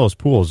get around those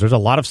pools, there's a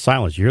lot of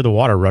silence. You hear the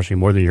water rushing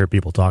more than you hear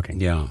people talking.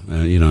 Yeah,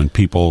 and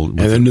people,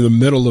 and into the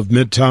middle of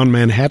Midtown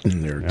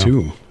Manhattan there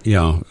too.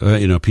 Yeah,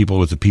 people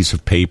with a piece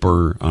of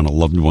paper on a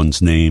loved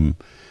one's name,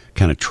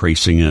 kind of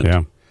tracing it.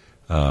 Yeah.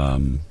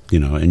 And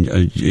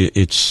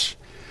it's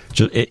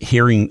just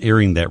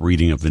hearing that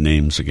reading of the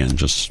names again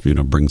just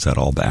brings that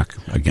all back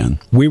again.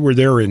 We were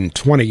there in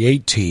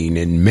 2018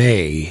 in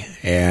May,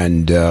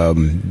 and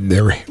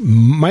there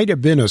might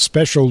have been a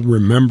special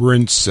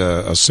remembrance,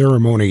 a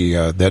ceremony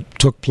that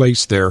took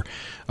place there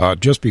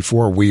just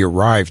before we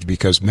arrived,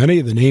 because many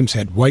of the names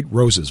had white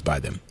roses by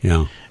them.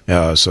 Yeah.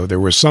 So there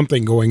was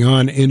something going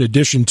on in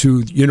addition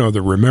to,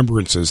 the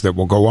remembrances that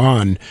will go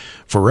on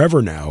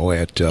forever now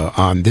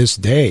on this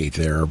day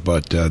there.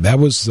 But that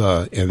was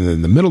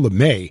in the middle of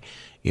May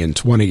in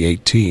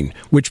 2018,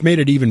 which made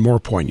it even more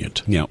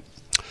poignant. Yeah.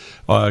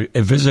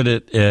 Visit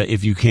it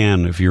if you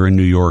can. If you're in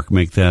New York,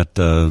 make that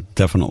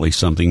definitely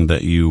something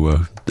that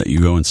you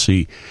go and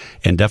see,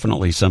 and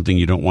definitely something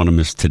you don't want to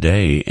miss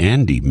today.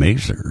 Andy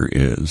Mazer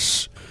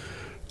is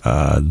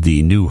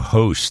the new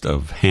host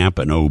of Hamp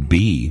and OB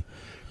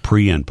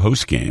pre and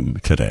post game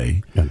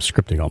today. I'm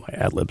scripting all my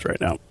ad libs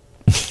right now.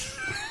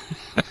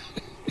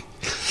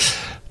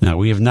 Now,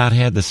 we have not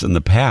had this in the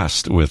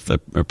past with a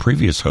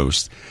previous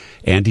host.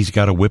 Andy's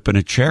got a whip in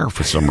a chair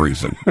for some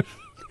reason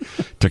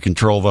to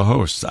control the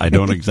hosts. I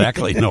don't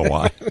exactly know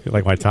why. You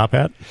like my top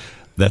hat?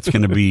 That's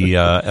going to be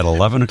at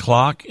 11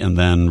 o'clock, and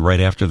then right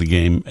after the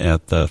game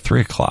at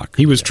 3 o'clock.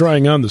 He was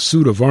trying on the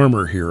suit of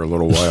armor here a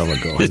little while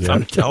ago.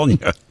 I'm telling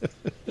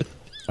you.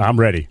 I'm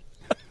ready.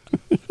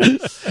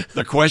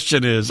 The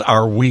question is,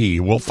 are we?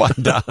 We'll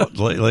find out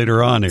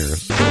later on here.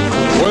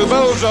 With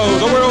Bozo,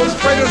 the world's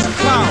greatest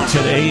clown.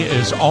 Today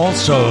is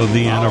also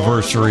the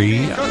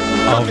anniversary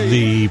of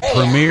the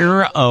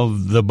premiere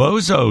of The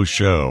Bozo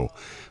Show.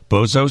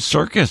 Bozo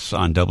Circus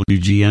on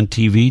WGN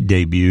TV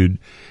debuted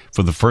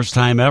for the first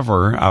time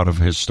ever out of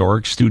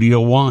historic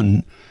Studio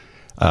One,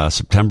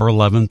 September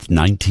 11th,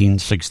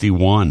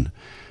 1961.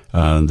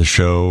 The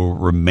show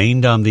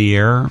remained on the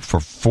air for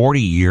 40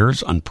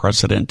 years,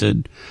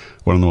 unprecedented.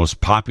 One of the most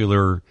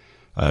popular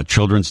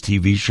children's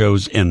TV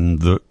shows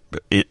in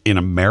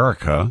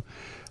America,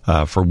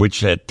 for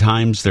which at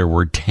times there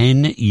were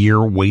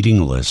 10-year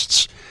waiting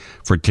lists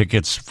for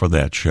tickets for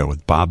that show,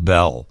 with Bob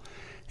Bell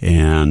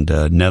and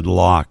Ned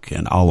Locke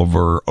and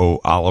Oliver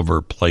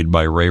Oliver, played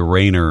by Ray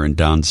Rayner, and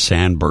Don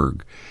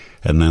Sandberg.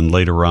 And then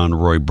later on,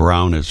 Roy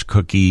Brown as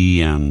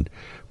Cookie and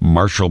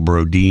Marshall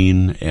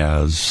Brodeen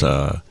as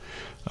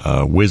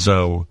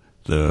Wizzo,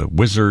 the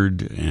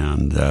Wizard,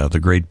 and the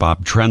great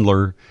Bob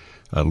Trendler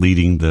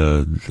leading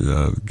the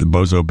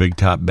Bozo Big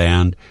Top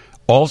Band.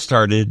 All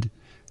started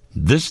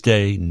this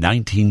day,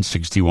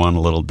 1961, a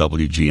little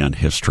WGN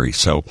history.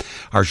 So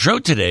our show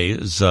today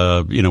is,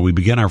 we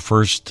begin our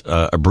first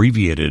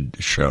abbreviated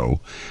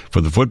show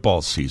for the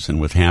football season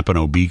with Hamp and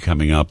OB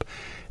coming up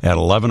at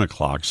 11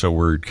 o'clock. So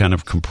we're kind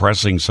of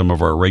compressing some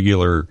of our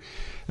regular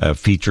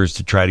features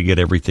to try to get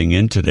everything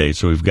in today.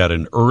 So we've got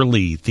an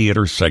early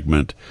theater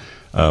segment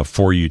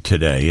for you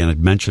today. And I'd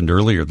mentioned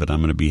earlier that I'm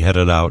going to be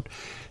headed out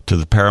to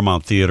the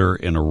Paramount Theater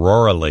in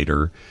Aurora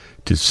later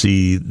to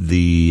see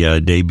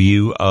the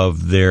debut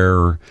of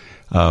their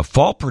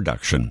fall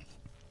production,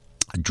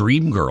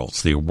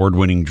 Dreamgirls, the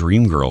award-winning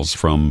Dreamgirls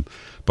from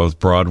both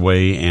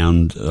Broadway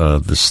and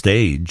the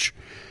stage.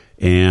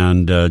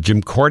 And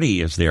Jim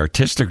Cordy is the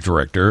artistic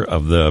director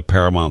of the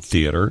Paramount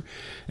Theater.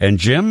 And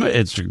Jim,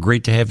 it's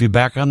great to have you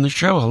back on the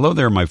show. Hello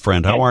there, my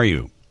friend. How are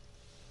you?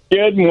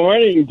 Good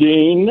morning,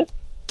 Dean.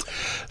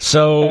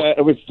 So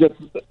it was just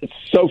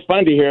so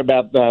fun to hear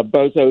about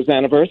Bozo's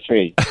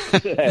anniversary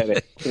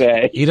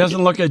today. He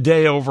doesn't look a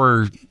day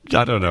over,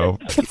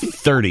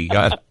 30.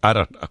 I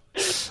don't know.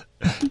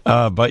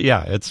 But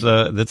yeah,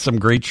 that's some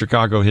great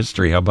Chicago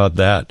history. How about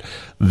that?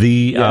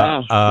 You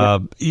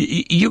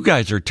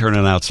guys are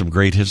turning out some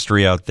great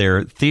history out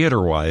there,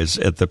 theater-wise,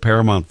 at the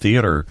Paramount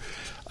Theater.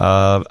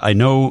 I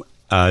know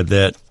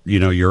that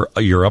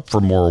you're up for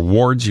more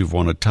awards. You've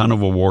won a ton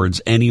of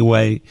awards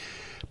anyway.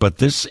 But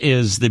this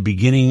is the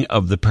beginning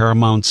of the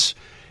Paramount's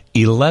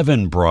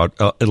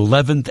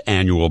 11th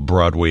annual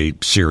Broadway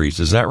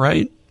series. Is that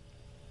right?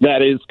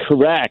 That is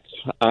correct.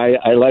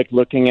 I like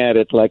looking at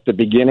it like the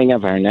beginning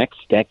of our next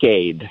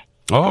decade.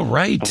 Oh,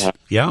 right.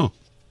 Yeah.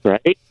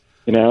 Right?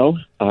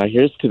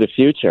 Here's to the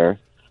future.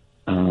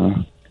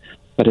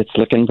 but it's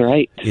looking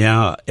bright.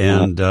 Yeah,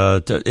 and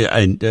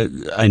I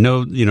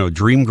know,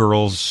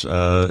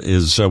 Dreamgirls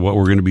is what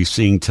we're going to be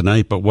seeing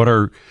tonight, but what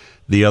are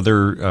the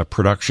other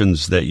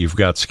productions that you've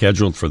got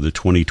scheduled for the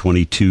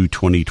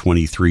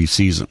 2022-2023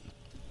 season?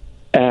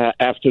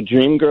 After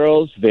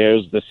Dreamgirls,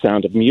 there's The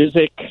Sound of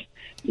Music,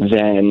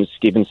 then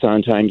Stephen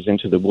Sondheim's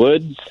Into the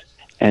Woods,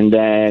 and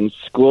then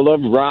School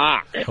of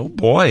Rock. Oh,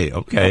 boy,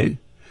 okay.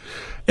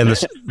 And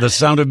the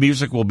Sound of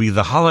Music will be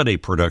the holiday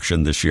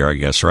production this year, I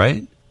guess,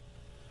 right?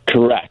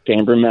 Correct.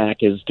 Amber Mack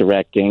is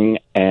directing,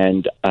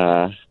 and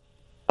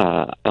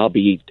I'll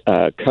be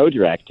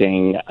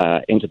co-directing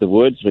Into the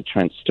Woods with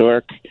Trent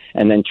Stork,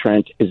 and then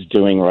Trent is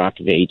doing Rock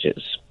of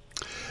Ages.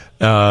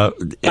 Rock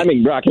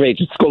of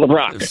Ages, School of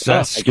Rock.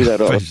 I do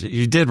that all.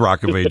 You did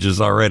Rock of Ages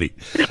already.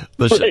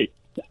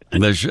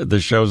 The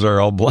shows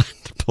are all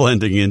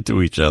blending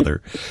into each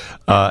other.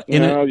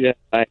 In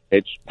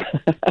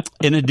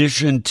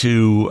addition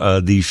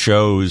to these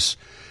shows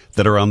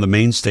that are on the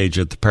main stage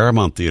at the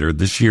Paramount Theater,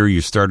 this year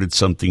you started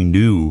something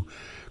new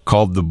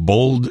called the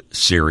Bold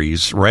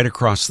Series right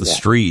across the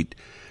street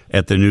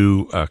at the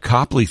new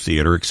Copley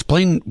Theater.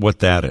 Explain what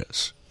that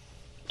is.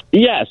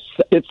 Yes,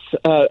 it's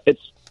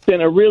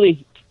been a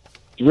really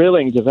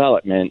thrilling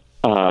development.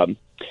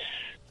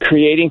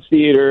 Creating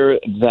theater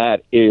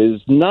that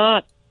is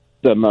not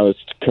the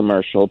most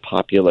commercial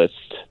populist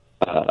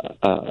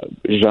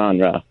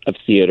genre of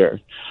theater.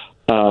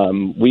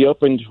 We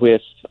opened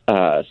with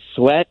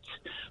Sweat,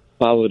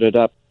 followed it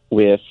up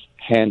with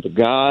Hand of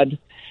God,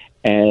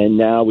 and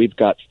now we've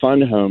got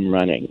Fun Home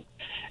running.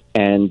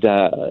 And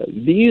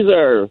these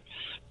are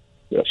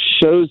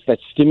shows that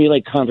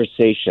stimulate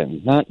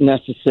conversation, not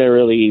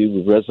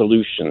necessarily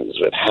resolutions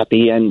with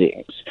happy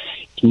endings.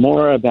 It's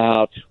more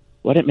about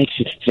what it makes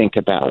you think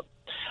about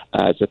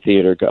as a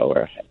theater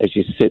goer as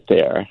you sit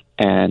there.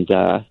 And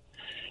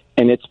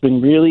it's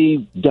been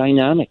really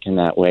dynamic in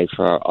that way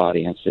for our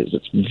audiences.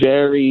 It's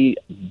very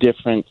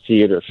different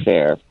theater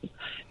fare.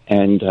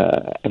 And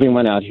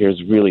everyone out here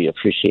is really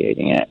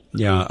appreciating it.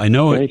 Yeah, I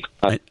know.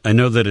 I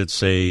know that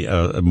it's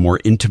a more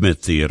intimate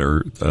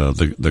theater,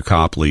 the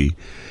Copley,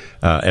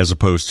 as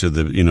opposed to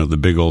the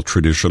big old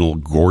traditional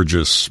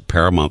gorgeous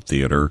Paramount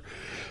Theater.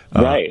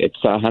 Right,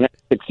 it's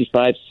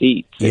 165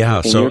 seats.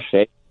 Yeah, so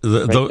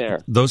there.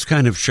 Those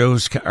kind of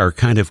shows are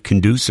kind of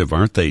conducive,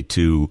 aren't they,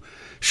 to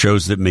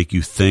shows that make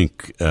you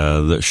think,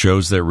 the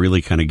shows that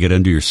really kind of get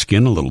under your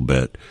skin a little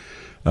bit,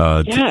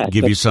 to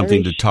give you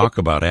something to talk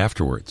about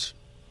afterwards.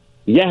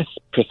 Yes,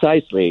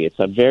 precisely. It's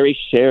a very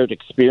shared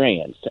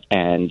experience,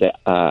 and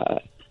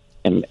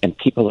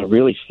people are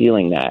really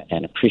feeling that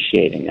and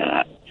appreciating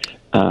that.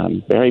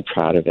 Very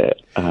proud of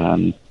it.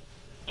 And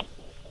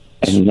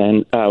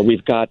then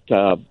we've got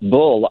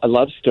Bull, a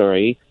love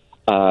story,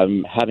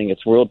 having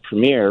its world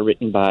premiere,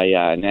 written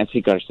by Nancy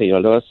Garcia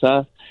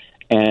Llosa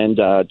and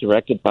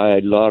directed by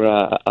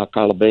Laura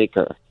Alcala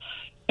Baker.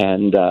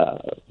 And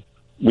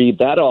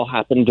that all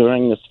happened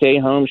during the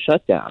stay-home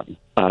shutdown.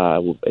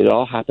 It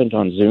all happened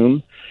on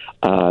Zoom.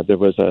 There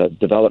was a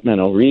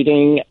developmental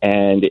reading,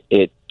 and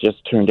it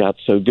just turned out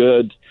so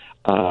good.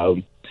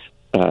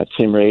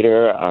 Tim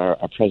Rader,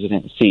 our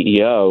president and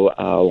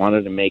CEO,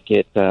 wanted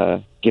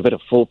to give it a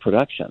full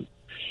production.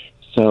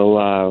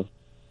 So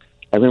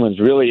everyone's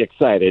really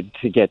excited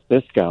to get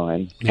this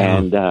going. Yeah.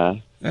 And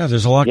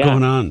there's a lot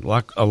going on.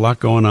 A lot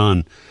going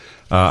on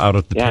out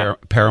at the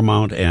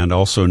Paramount, and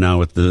also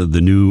now at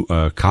the new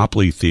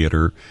Copley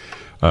Theater.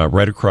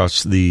 Right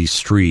across the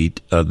street.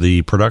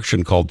 The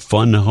production called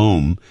Fun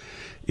Home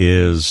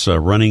is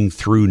running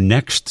through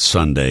next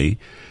Sunday,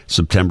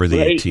 September the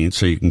 18th,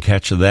 so you can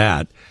catch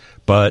that.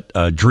 But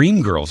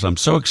Dreamgirls, I'm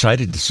so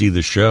excited to see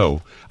the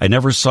show. I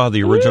never saw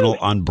the original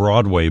on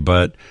Broadway,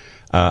 but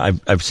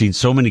I've seen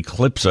so many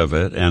clips of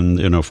it,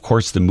 and of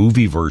course the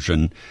movie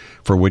version,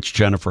 for which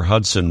Jennifer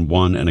Hudson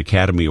won an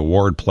Academy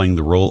Award playing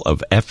the role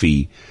of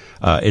Effie.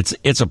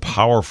 It's a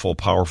powerful,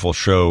 powerful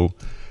show.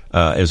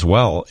 As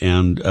well.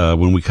 And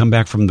when we come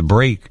back from the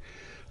break,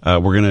 we're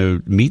going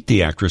to meet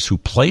the actress who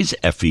plays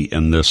Effie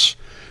in this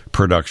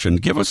production.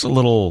 Give us a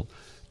little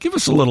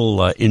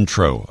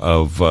intro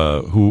of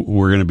who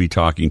we're going to be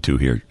talking to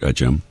here,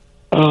 Jim.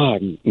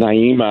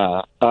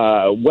 Naima.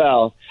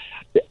 Well,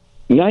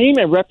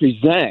 Naima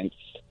represents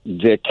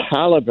the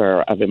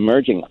caliber of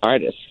emerging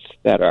artists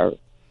that are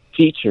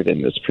featured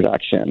in this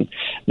production.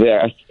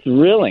 They're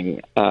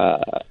thrilling.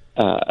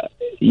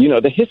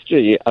 The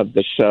history of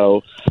the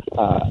show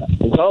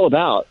is all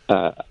about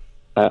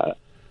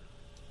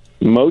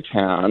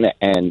Motown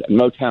and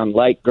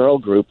Motown-like girl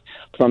group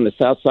from the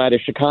South Side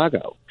of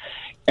Chicago,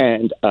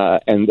 and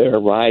their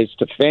rise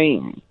to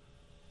fame,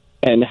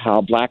 and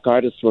how black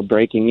artists were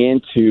breaking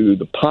into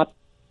the pop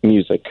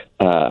music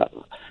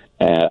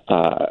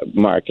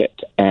market,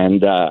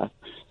 and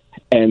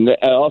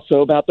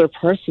also about their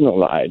personal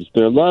lives,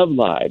 their love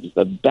lives,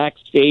 the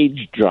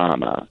backstage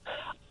drama.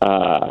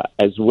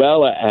 As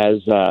well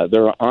as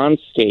their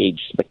onstage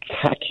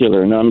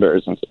spectacular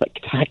numbers and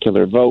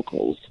spectacular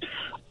vocals.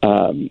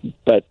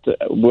 But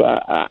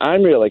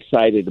I'm real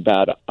excited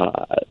about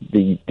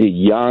the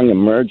young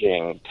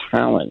emerging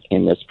talent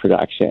in this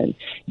production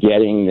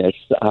getting this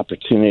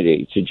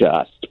opportunity to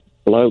just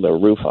blow the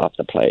roof off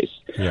the place.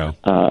 Yeah.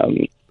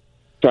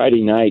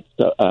 Friday night's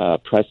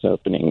press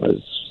opening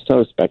was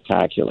so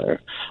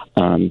spectacular,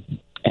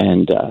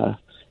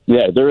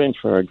 they're in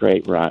for a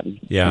great run.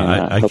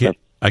 Yeah,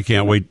 I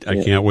can't wait.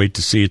 I can't wait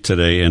to see it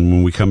today. And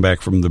when we come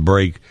back from the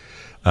break,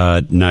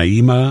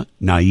 Naima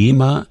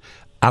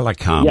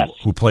Alakam,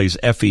 who plays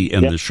Effie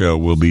in the show,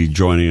 will be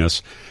joining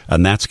us,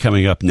 and that's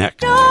coming up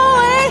next. Maybe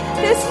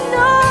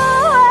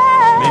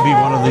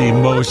one of the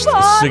most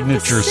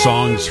signature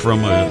songs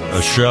from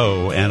a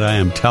show, and I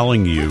am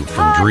telling you,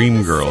 from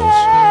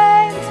Dreamgirls,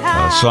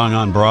 sung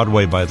on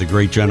Broadway by the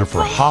great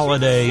Jennifer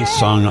Holliday,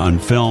 sung on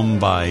film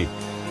by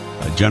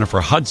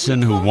Jennifer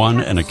Hudson, who won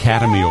an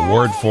Academy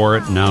Award for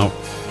it, now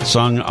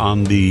sung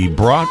on the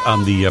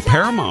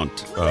Paramount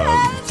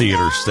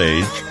Theater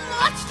stage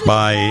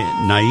by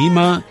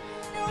Naima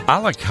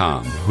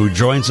Alakam, who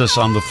joins us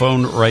on the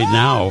phone right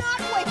now.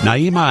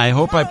 Naima, I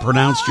hope I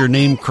pronounced your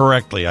name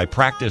correctly. I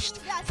practiced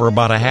for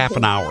about a half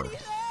an hour.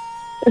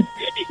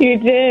 You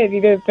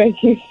did.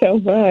 Thank you so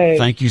much.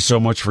 Thank you so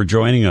much for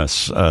joining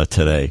us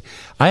today.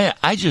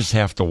 I just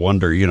have to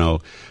wonder,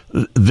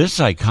 this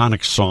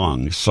iconic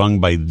song sung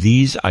by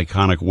these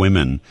iconic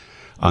women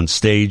on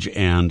stage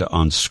and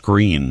on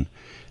screen,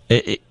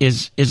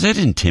 is it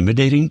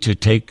intimidating to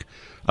take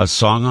a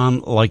song on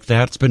like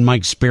that? It's been my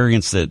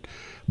experience that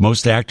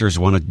most actors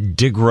want to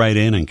dig right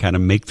in and kind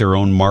of make their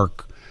own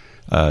mark,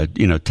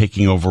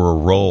 taking over a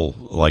role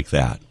like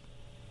that.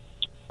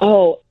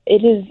 Oh,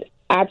 it is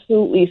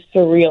absolutely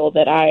surreal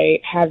that I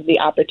have the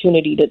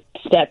opportunity to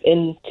step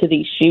into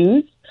these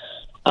shoes.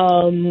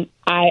 I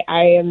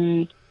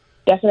am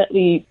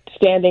definitely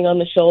standing on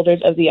the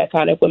shoulders of the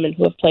iconic women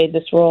who have played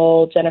this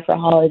role, Jennifer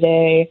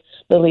Holliday,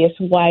 Lillias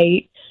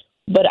White,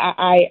 but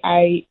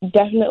I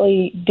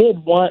definitely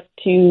did want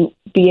to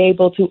be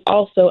able to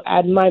also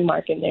add my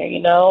mark in there,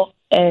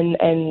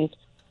 and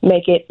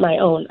make it my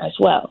own as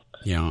well.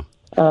 Yeah.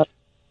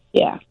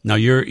 Yeah. Now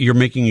you're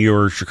making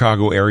your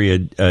Chicago area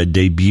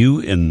debut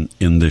in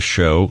this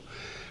show.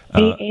 I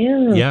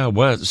am. Yeah.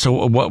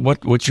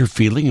 What's your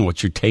feeling and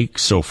what's your take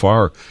so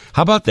far?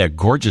 How about that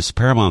gorgeous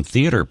Paramount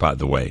Theater, by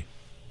the way?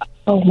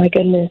 Oh my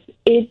goodness,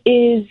 it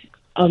is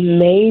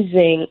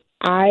amazing.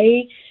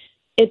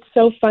 It's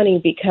so funny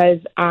because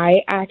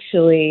I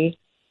actually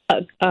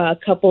a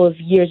couple of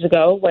years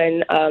ago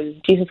when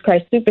Jesus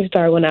Christ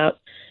Superstar went out,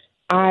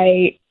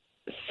 I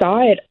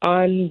saw it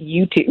on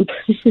YouTube.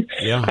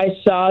 Yeah. I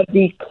saw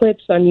the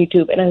clips on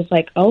YouTube, and I was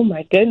like, oh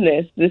my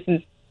goodness, this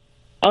is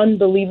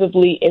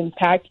unbelievably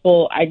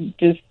impactful.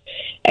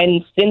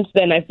 And since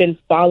then I've been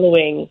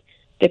following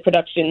the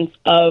productions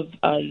of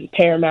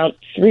Paramount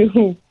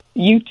through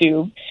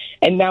YouTube,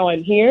 and now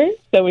I'm here.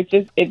 So it's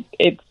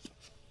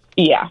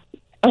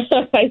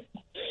I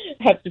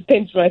have to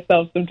pinch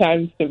myself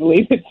sometimes to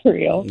believe it's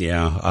real.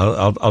 Yeah,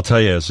 I'll tell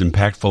you, as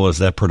impactful as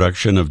that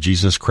production of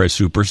Jesus Christ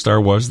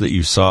Superstar was that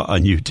you saw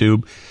on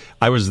YouTube,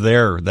 I was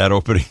there that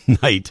opening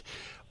night.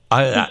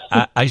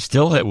 I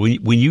still have,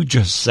 when you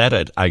just said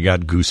it, I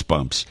got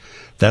goosebumps.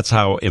 That's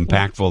how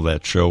impactful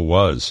that show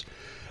was.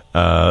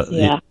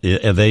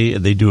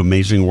 They do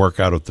amazing work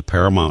out at the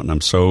Paramount, and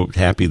I'm so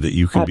happy that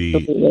you can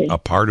be a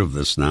part of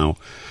this now.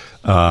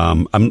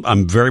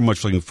 I'm very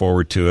much looking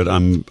forward to it.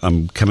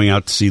 I'm coming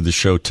out to see the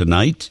show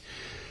tonight,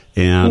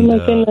 and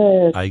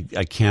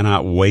I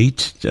cannot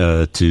wait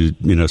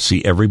to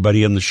see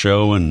everybody in the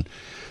show. And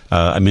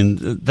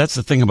that's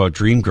the thing about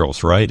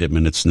Dreamgirls, right? I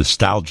mean, it's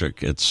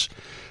nostalgic, it's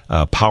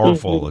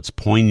powerful, it's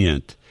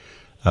poignant.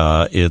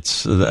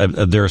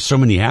 There are so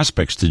many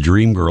aspects to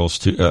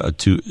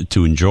Dreamgirls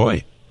to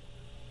enjoy.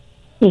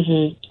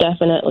 Mm-hmm,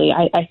 definitely,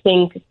 I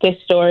think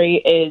this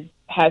story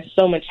has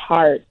so much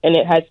heart, and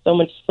it has so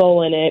much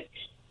soul in it.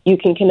 You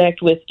can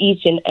connect with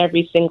each and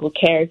every single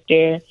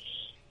character,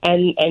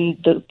 and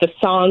the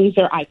songs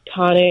are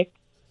iconic,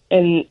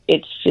 and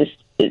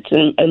it's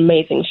an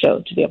amazing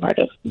show to be a part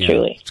of,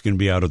 truly. It's going to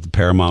be out at the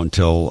Paramount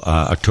until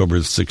October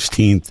the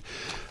 16th.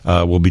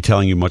 We'll be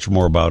telling you much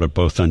more about it,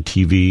 both on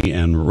TV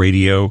and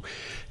radio.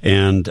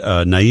 And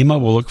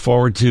Naima, we'll look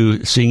forward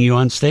to seeing you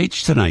on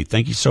stage tonight.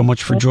 Thank you so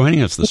much for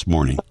joining us this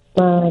morning.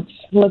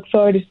 Look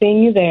forward to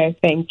seeing you there.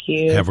 Thank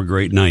you. Have a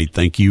great night.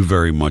 Thank you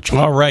very much.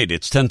 All right,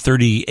 it's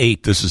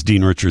 10:38. This is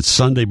Dean Richards.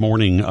 Sunday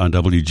morning on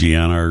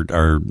WGN.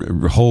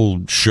 Our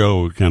whole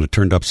show kind of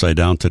turned upside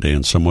down today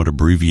and somewhat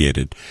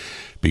abbreviated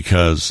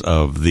because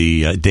of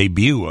the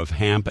debut of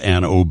Hamp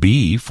and OB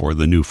for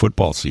the new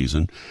football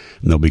season.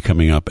 And they'll be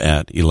coming up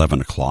at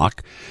 11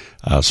 o'clock.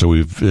 So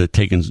we've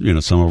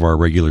taken some of our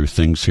regular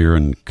things here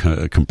and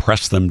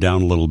compressed them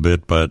down a little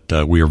bit, but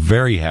we are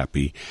very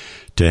happy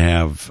to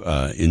have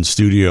in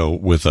studio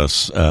with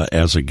us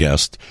as a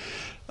guest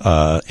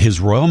His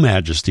Royal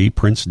Majesty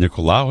Prince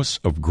Nikolaos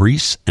of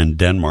Greece and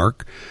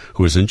Denmark,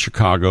 who is in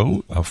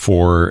Chicago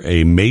for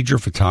a major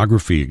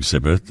photography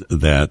exhibit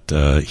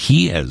that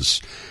he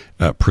is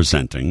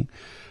presenting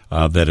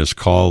that is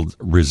called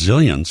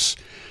Resilience.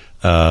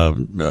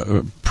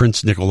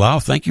 Prince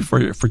Nicolau, thank you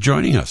for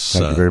joining us.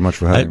 Thank you very much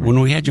for having me. When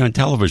we had you on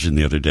television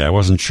the other day, I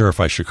wasn't sure if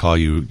I should call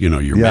you,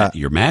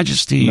 your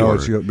Majesty. No, or...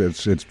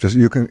 it's just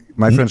you can.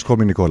 My friends call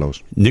me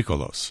Nikolaos.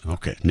 Nikolaos,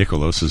 okay,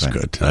 Nikolaos is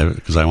good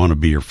because I want to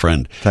be your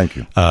friend. Thank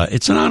you.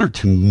 It's an honor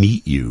to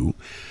meet you.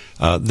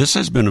 This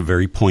has been a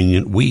very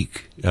poignant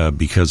week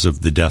because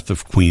of the death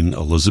of Queen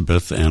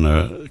Elizabeth and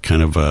a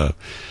kind of a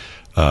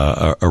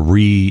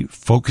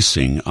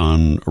refocusing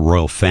on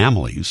royal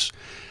families.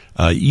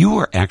 You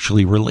are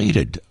actually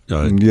related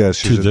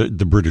yes, to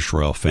the British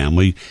royal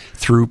family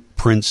through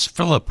Prince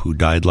Philip, who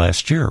died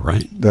last year,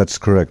 right? That's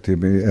correct.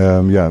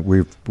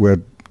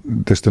 We're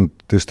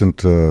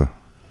distant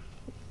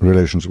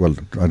relations. Well,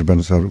 it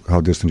depends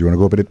how distant you want to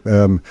go. But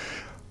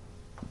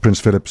Prince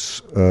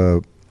Philip's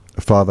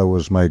father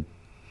was my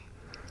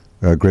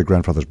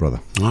great-grandfather's brother.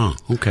 Oh,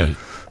 okay.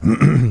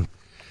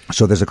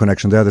 So there's a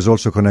connection there. There's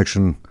also a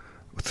connection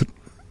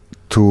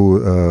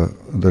to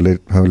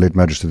Her late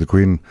Majesty the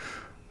Queen.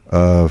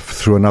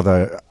 Through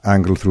another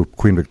angle, through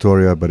Queen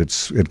Victoria, but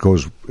it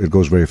goes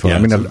very far.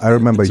 Yeah, I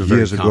remember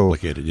years ago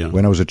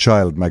when I was a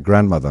child, my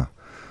grandmother,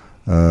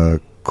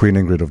 Queen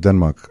Ingrid of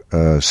Denmark,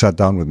 sat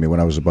down with me when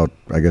I was about,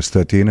 I guess,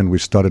 13, and we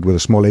started with a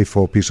small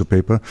A4 piece of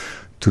paper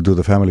to do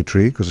the family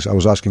tree, because I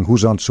was asking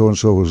who's aunt so and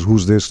so,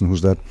 who's this and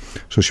who's that.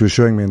 So she was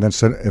showing me, and then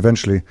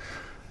eventually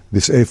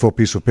this A4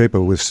 piece of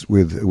paper with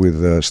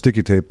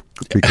sticky tape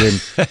became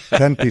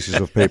 10 pieces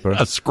of paper.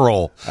 A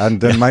scroll. And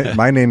then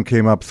my name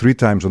came up 3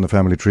 times on the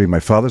family tree. My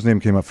father's name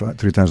came up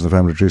 3 times on the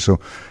family tree. So,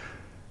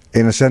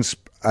 in a sense,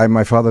 I'm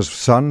my father's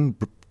son,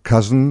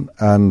 cousin,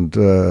 and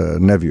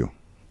nephew,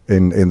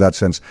 in that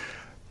sense.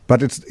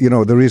 But it's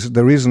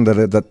the reason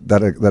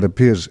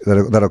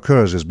that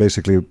occurs is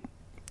basically,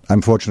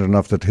 I'm fortunate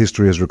enough that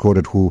history has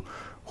recorded who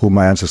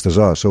my ancestors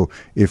are. So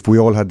if we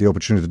all had the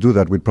opportunity to do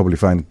that, we'd probably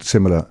find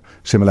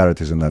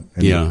similarities in that.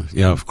 Yeah,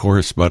 of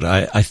course. But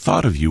I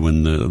thought of you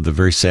when the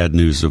very sad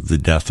news of the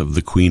death of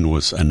the Queen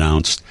was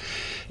announced,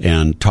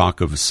 and talk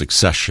of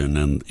succession,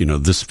 and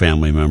this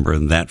family member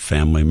and that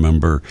family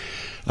member.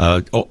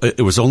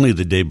 It was only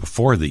the day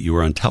before that you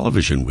were on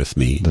television with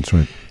me. That's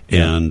right.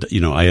 And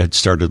I had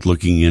started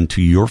looking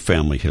into your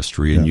family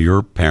history and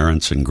your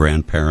parents and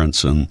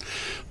grandparents and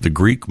the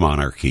Greek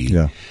monarchy.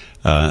 Yeah.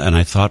 And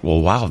I thought, well,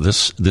 wow,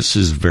 this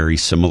is very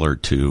similar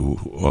to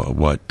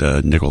what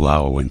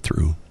Nicolau went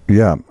through.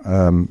 Yeah.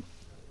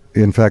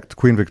 In fact,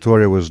 Queen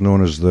Victoria was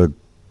known as the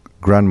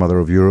grandmother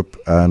of Europe,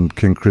 and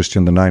King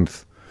Christian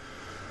IX,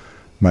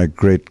 my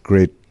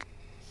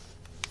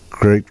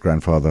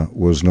great-great-grandfather,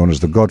 was known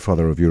as the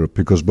godfather of Europe,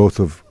 because both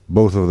of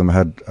them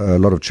had a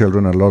lot of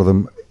children, and a lot of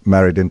them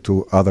married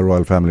into other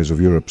royal families of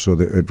Europe, so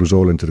it was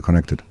all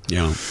interconnected.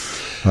 Yeah.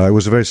 It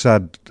was a very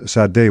sad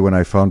day when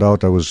I found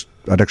out.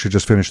 I'd actually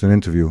just finished an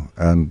interview,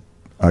 and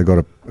I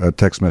got a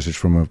text message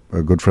from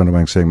a good friend of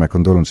mine saying my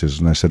condolences,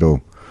 and I said,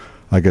 oh,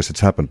 I guess it's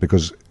happened,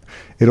 because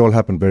it all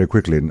happened very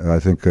quickly. I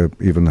think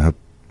even her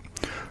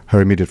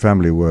immediate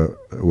family were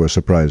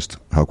surprised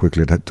how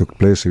quickly it took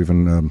place.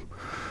 Even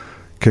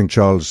King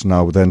Charles,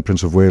 now then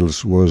Prince of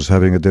Wales, was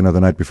having a dinner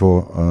the night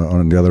before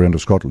on the other end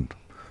of Scotland,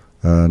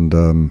 and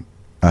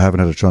I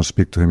haven't had a chance to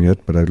speak to him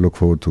yet, but I look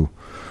forward to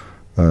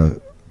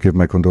give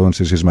my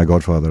condolences. He's my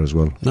godfather as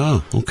well.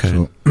 Oh, okay.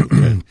 So,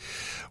 okay.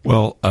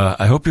 Well,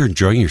 I hope you're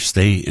enjoying your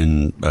stay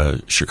in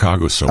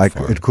Chicago so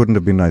far. It couldn't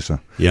have been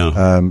nicer. Yeah.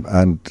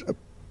 And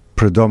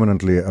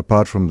predominantly,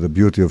 apart from the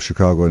beauty of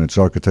Chicago and its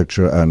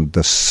architecture and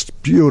the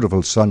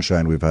beautiful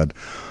sunshine we've had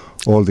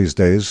all these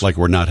days. Like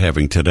we're not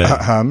having today.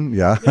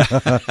 Yeah.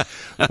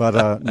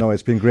 But no,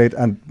 it's been great.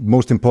 And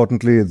most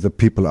importantly, the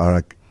people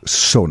are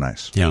so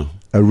nice. Yeah.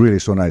 Really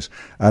so nice.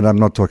 And I'm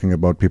not talking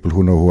about people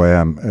who know who I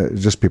am,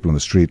 just people on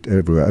the street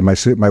everywhere. And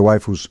my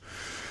wife, who's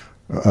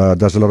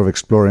does a lot of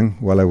exploring,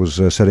 while I was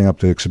setting up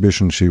the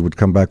exhibition, she would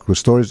come back with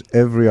stories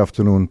every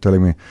afternoon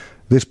telling me,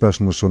 this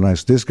person was so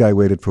nice, this guy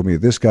waited for me,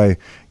 this guy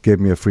gave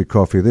me a free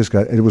coffee, this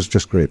guy, it was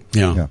just great.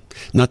 Yeah.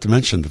 Not to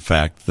mention the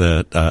fact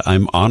that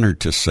I'm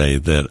honored to say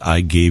that I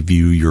gave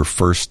you your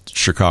first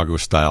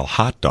Chicago-style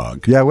hot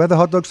dog. Yeah, where are the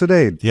hot dogs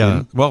today?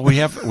 Yeah, well,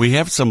 we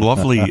have some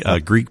lovely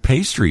Greek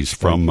pastries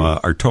from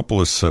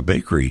Artopoulos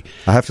Bakery.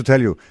 I have to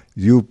tell you,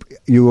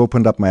 you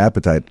opened up my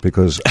appetite,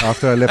 because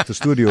after I left the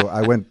studio,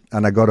 I went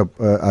and I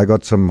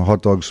got some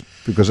hot dogs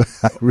because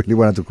I really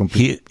wanted to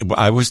complete.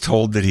 I was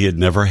told that he had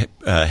never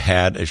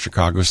had a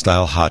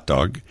Chicago-style hot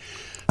dog.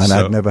 And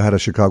I've never had a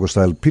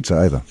Chicago-style pizza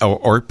either.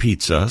 Or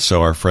pizza.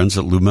 So our friends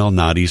at Lou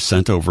Malnati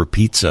sent over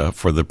pizza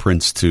for the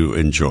prince to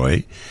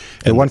enjoy.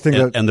 And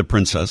the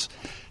princess.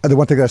 The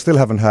one thing I still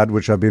haven't had,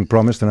 which I've been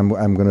promised, and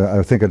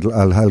I think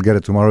I'll get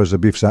it tomorrow, is a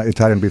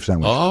Italian beef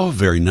sandwich. Oh,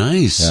 very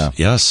nice. Yeah.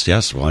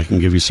 Yes. Well, I can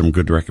give you some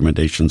good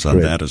recommendations on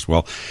that as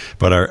well.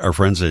 But our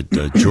friends at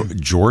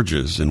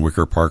George's in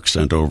Wicker Park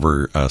sent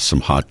over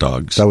some hot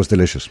dogs. That was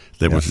delicious.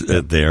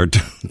 They are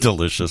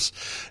delicious.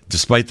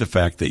 despite the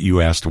fact that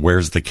you asked,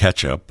 where's the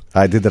ketchup?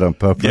 I did that on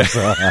purpose.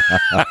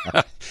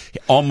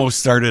 Almost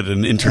started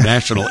an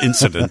international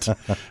incident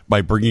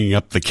by bringing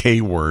up the K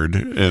word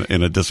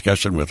in a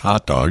discussion with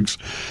hot dogs.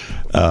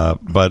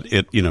 But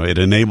it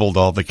enabled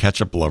all the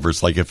ketchup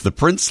lovers. Like, if the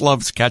prince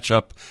loves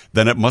ketchup,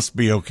 then it must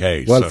be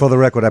okay. Well, for the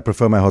record, I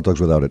prefer my hot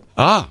dogs without it.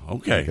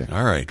 Okay.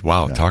 All right.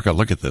 Wow. Yeah.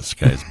 Look at this,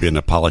 guys, being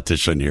a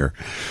politician here,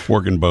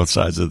 working both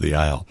sides of the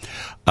aisle.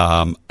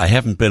 I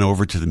haven't been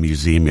over to the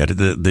museum yet.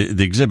 The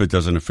exhibit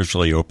doesn't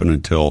officially open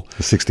until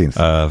the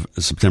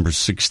 16th, September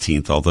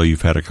 16th, although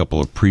you've had a couple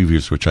of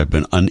previews, which I've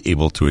been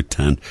unable to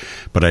attend.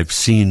 But I've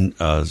seen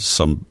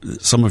some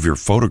of your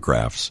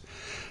photographs,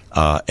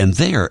 and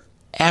they are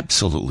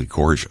absolutely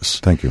gorgeous.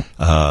 Thank you.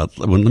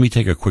 Let me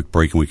take a quick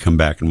break, and we come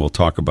back, and we'll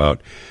talk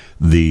about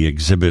the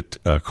exhibit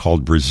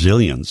called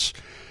Brazilians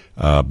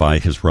by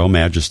His Royal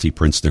Majesty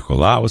Prince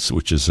Nikolaos,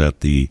 which is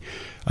at the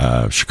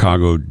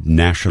Chicago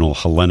National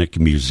Hellenic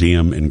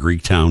Museum in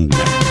Greektown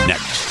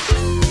next.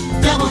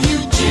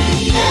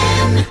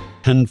 WGN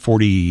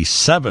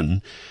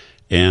 1047,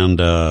 and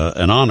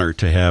an honor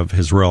to have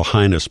His Royal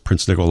Highness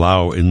Prince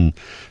Nicolau in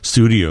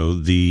studio,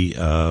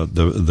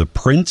 the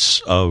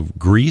Prince of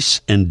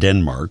Greece and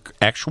Denmark,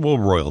 actual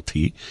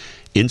royalty,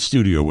 in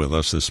studio with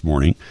us this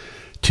morning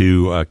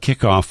to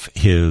kick off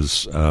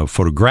his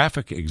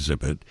photographic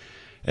exhibit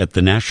at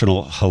the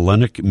National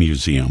Hellenic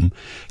Museum.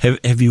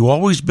 Have you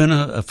always been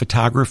a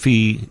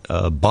photography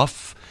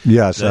buff?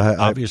 Yes.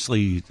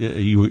 Obviously,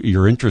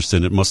 your interest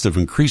in it must have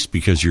increased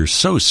because you're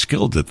so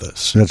skilled at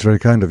this. That's very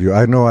kind of you.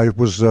 I know I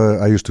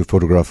used to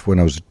photograph when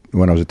I was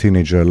a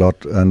teenager a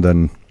lot, and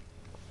then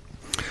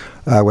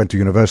I went to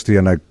university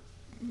and I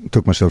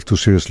took myself too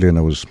seriously, and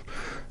I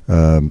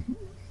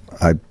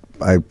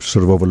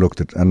sort of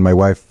overlooked it. And my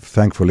wife,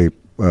 thankfully,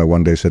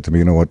 one day said to me,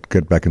 you know what,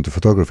 get back into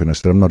photography. And I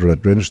said, I'm not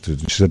that interested.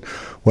 And she said,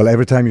 well,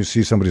 every time you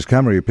see somebody's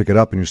camera, you pick it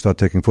up and you start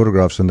taking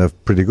photographs, and they're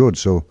pretty good.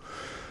 So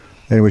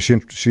anyway,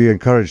 she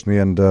encouraged me,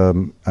 and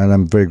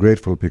I'm very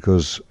grateful,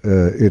 because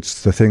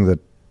it's the thing that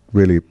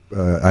really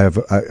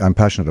I'm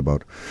passionate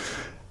about.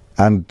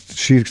 And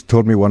she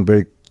told me one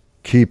very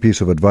key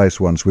piece of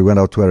advice once. We went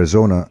out to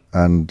Arizona,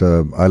 and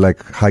I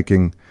like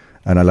hiking,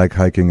 and I like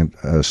hiking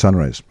at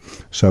sunrise.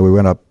 So we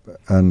went up,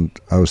 and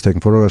I was taking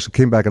photographs. I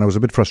came back, and I was a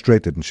bit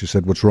frustrated, and she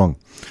said, what's wrong?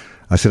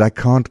 I said, I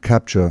can't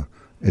capture.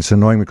 It's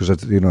annoying because,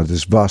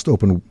 this vast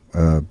open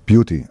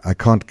beauty, I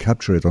can't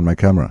capture it on my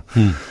camera.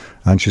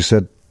 And she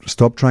said,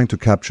 stop trying to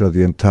capture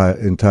the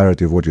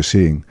entirety of what you're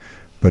seeing,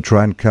 but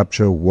try and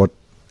capture what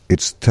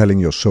it's telling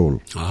your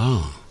soul.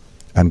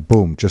 And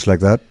boom, just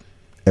like that,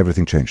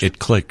 everything changed. It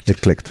clicked.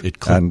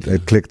 And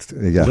it clicked,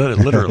 yeah.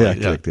 Literally, yeah.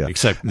 It clicked, yeah.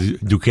 Except,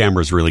 do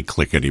cameras really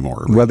click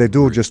anymore? Well, they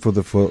do, just for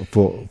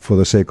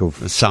the sake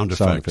of sound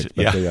effect.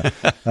 Yeah.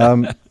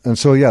 And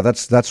so, yeah,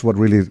 that's what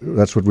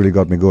really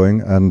got me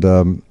going. And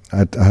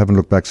I haven't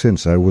looked back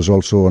since. I was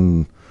also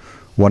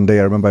one day,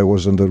 I remember I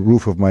was on the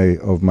roof of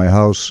my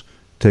house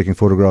taking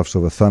photographs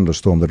of a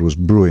thunderstorm that was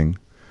brewing.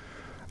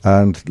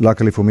 And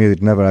luckily for me,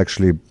 it never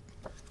actually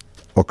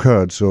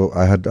occurred, so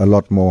I had a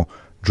lot more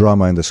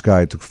drama in the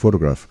sky to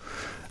photograph.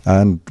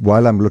 And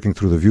while I'm looking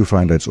through the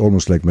viewfinder, it's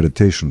almost like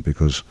meditation,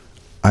 because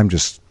I'm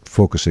just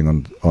focusing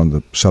on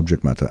the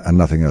subject matter and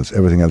nothing else.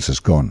 Everything else is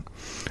gone.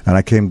 And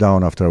I came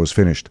down after I was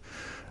finished,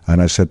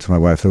 and I said to my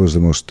wife, that was the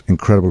most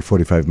incredible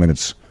 45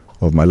 minutes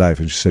of my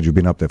life. And she said, you've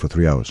been up there for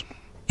 3 hours.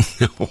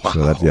 Wow.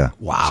 So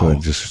wow. So it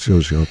just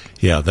shows you.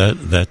 Yeah,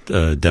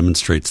 that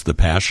demonstrates the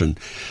passion.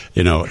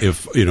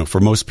 For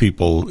most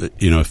people,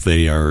 if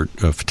they are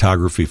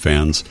photography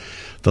fans,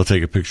 they'll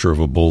take a picture of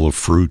a bowl of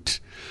fruit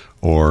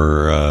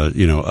or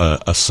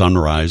a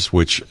sunrise,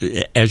 which,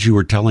 as you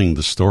were telling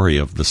the story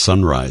of the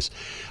sunrise,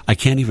 I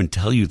can't even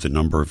tell you the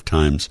number of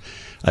times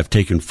I've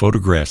taken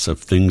photographs of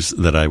things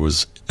that I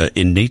was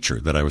in nature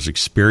that I was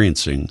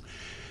experiencing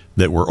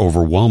that were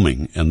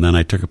overwhelming, and then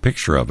I took a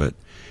picture of it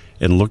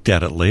and looked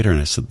at it later, and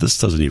I said, this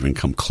doesn't even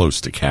come close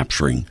to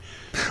capturing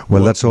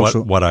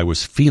what I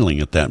was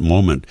feeling at that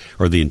moment,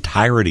 or the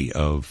entirety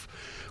of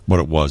what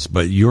it was.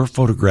 But your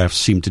photographs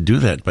seem to do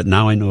that. But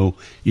now I know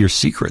your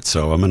secret,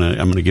 so I'm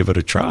gonna give it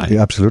a try.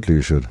 Yeah, absolutely,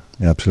 you should.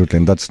 Yeah, absolutely,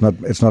 and it's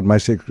not my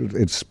secret.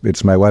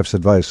 It's my wife's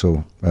advice.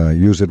 So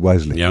use it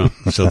wisely. Yeah.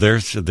 So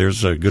there's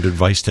good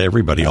advice to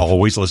everybody.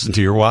 Always listen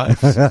to your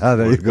wife.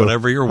 There you go.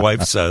 Whatever your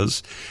wife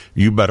says,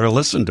 you better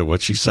listen to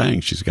what she's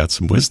saying. She's got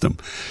some wisdom.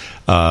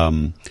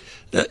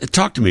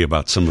 Talk to me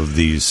about some of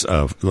these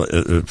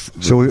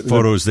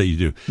photos that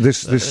you do.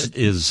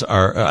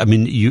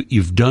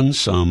 You've done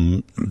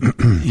some.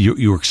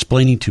 You were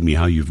explaining to me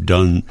how you've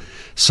done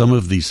some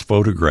of these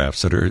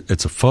photographs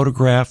it's a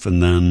photograph,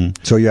 and then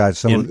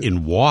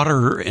in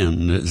water,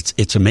 and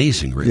it's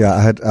amazing. Really.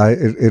 Yeah,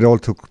 it all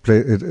took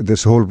place.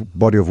 This whole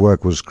body of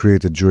work was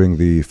created during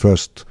the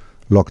first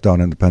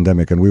lockdown in the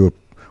pandemic, and we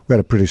had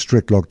a pretty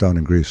strict lockdown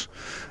in Greece.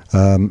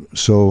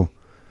 So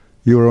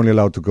you were only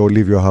allowed to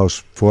leave your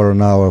house for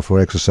an hour for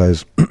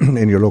exercise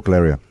in your local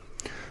area.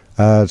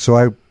 So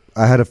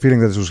I had a feeling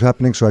that this was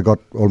happening, so I got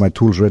all my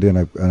tools ready, and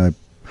I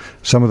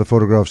some of the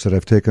photographs that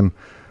I've taken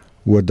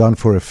were done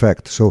for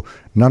effect. So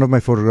none of my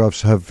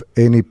photographs have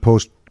any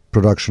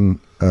post-production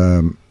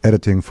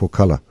editing for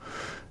color.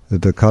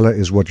 The color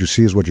is what you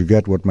see, is what you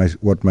get. What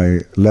my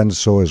lens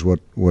saw is what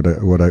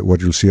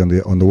you'll see on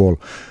the wall.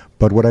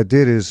 But what I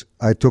did is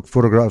I took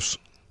photographs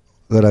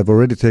that I've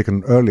already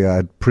taken earlier.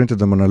 I'd printed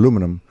them on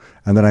aluminum,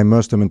 and then I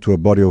immersed them into a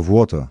body of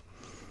water.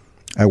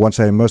 And once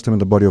I immersed them in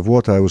the body of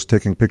water, I was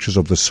taking pictures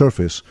of the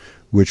surface,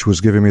 which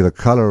was giving me the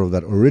color of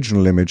that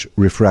original image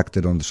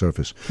refracted on the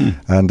surface.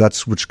 And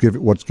that's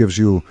what gives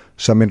you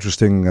some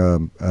interesting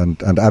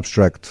and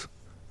abstract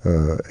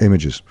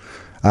images.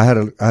 I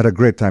had a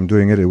great time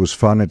doing it. It was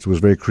fun. It was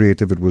very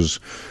creative. It was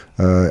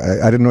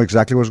I didn't know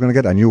exactly what I was going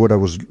to get. I knew what I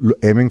was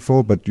aiming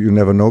for, but you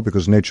never know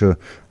because nature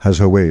has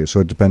her way. So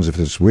it depends if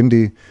it's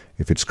windy,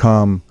 if it's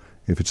calm,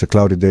 if it's a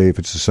cloudy day, if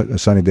it's a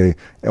sunny day.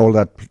 All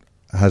that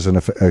has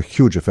a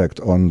huge effect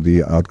on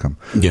the outcome.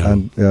 Yeah.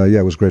 And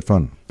it was great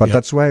fun. But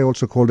that's why I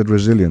also called it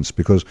resilience,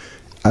 because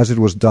as it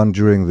was done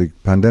during the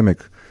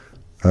pandemic,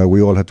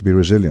 we all had to be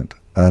resilient.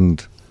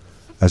 And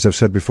as I've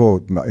said before,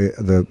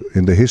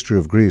 in the history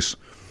of Greece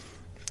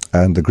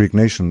and the Greek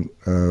nation,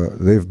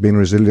 they've been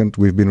resilient,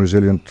 we've been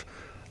resilient,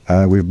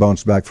 we've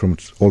bounced back from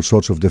all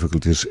sorts of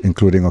difficulties,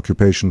 including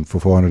occupation for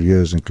 400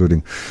 years,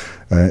 including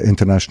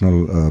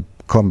international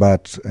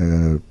combat,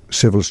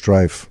 civil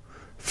strife,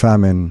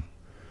 famine,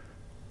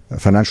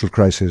 financial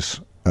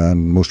crisis,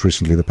 and most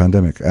recently the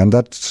pandemic. And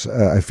that's,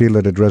 I feel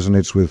that it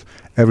resonates with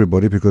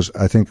everybody, because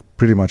I think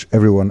pretty much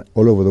everyone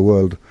all over the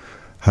world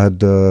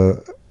had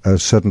a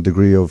certain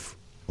degree of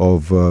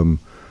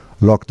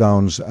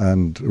lockdowns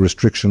and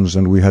restrictions,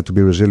 and we had to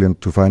be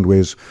resilient to find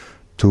ways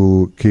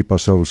to keep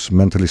ourselves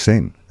mentally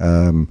sane.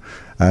 And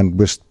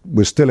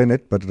we're still in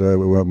it, but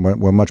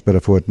we're much better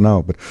for it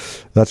now. But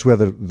that's where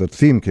the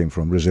theme came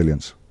from,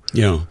 resilience.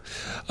 Yeah.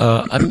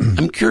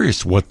 I'm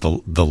curious what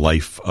the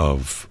life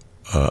of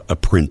a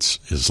prince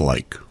is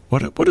like.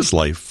 What is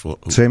life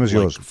same as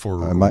like yours for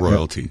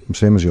royalty?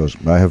 Same as yours.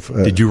 I have.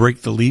 Did you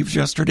rake the leaves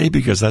yesterday?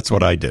 Because that's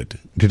what I did.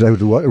 Did I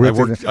do what? I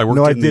worked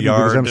no, I in the didn't,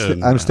 yard.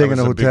 Because I'm staying in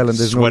a hotel and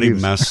there's no sweaty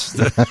leaves. Mess.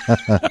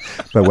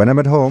 But when I'm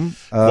at home,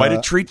 quite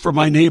a treat for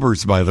my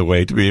neighbors, by the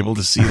way, to be able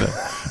to see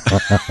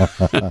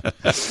that.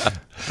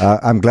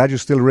 I'm glad you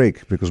still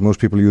rake, because most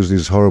people use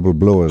these horrible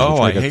blowers, which make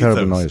I a hate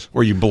terrible those, noise.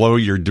 where you blow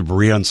your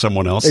debris on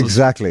someone else's.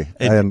 Exactly.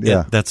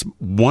 That's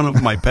one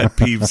of my pet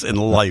peeves in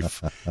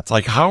life. It's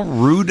like, how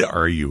rude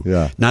are you?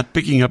 Yeah. Not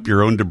picking up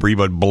your own debris,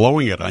 but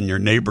blowing it on your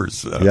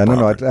neighbor's.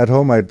 No. At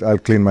home, I'll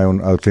clean my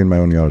own. I'll clean my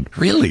own yard.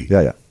 Really?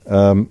 Yeah.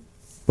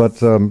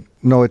 But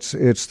no, it's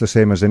the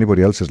same as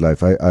anybody else's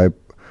life.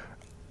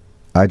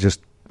 I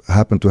just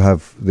happen to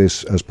have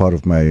this as part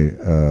of my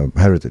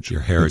heritage.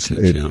 Your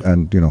heritage, yeah.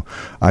 And,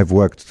 I've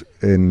worked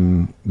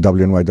in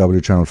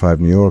WNYW, Channel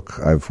 5 New York.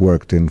 I've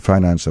worked in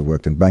finance. I've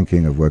worked in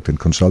banking. I've worked in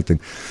consulting.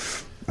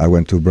 I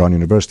went to Brown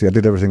University. I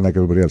did everything like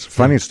everybody else.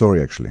 Funny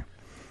story, actually.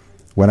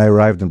 When I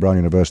arrived in Brown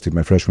University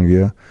my freshman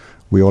year,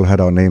 we all had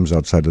our names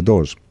outside the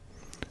doors.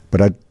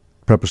 But I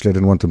purposely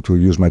didn't want them to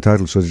use my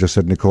title, so they just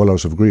said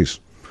Nikolaos of Greece.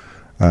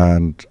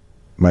 And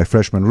my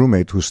freshman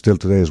roommate, who still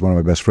today is one of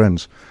my best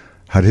friends,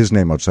 had his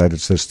name outside.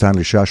 It says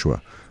Stanley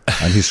Shashua.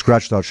 And he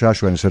scratched out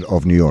Shashua and said,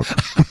 of New York.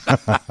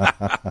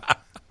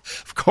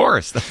 Of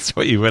course, that's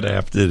what you would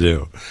have to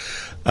do.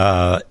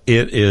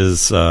 It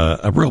is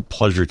a real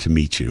pleasure to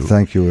meet you.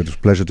 Thank you. It's a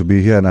pleasure to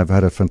be here, and I've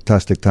had a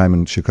fantastic time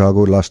in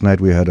Chicago. Last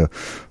night we had a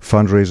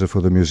fundraiser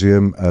for the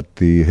museum at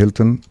the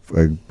Hilton,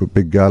 a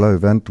big gala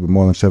event with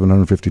more than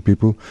 750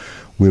 people.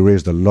 We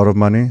raised a lot of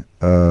money.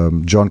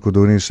 John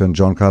Koudounis and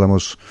John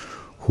Kalamos,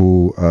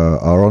 who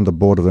are on the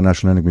board of the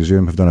National Hellenic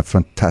Museum, have done a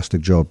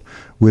fantastic job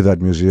with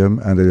that museum,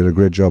 and they did a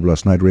great job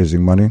last night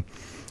raising money.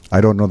 I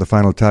don't know the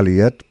final tally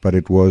yet, but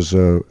it was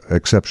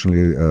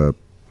exceptionally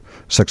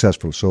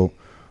successful. So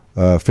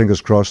fingers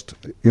crossed.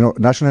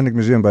 National Hellenic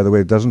Museum, by the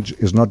way,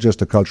 is not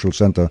just a cultural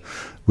center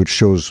which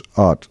shows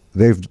art.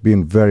 They've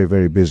been very,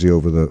 very busy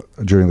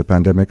during the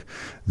pandemic.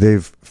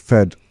 They've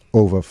fed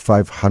over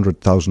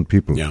 500,000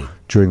 people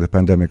during the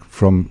pandemic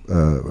from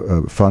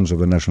funds of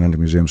the National Hellenic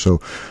Museum.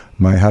 So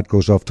my hat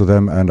goes off to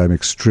them, and I'm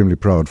extremely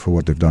proud for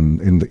what they've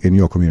done in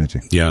your community.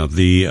 Yeah,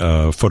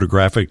 the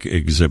photographic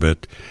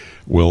exhibit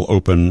will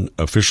open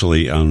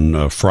officially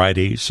on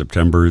Friday,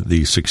 September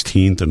the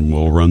 16th, and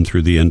will run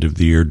through the end of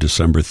the year,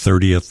 December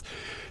 30th,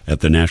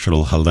 at the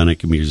National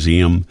Hellenic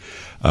Museum,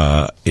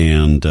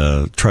 and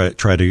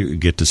try to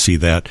get to see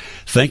that.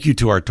 Thank you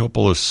to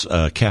Artopolis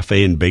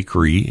Cafe and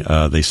Bakery.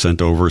 They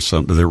sent over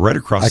some. They're right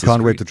across the street. I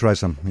can't wait to try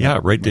some. Yeah,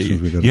 right.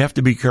 You have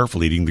to be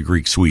careful eating the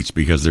Greek sweets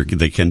because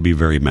they can be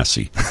very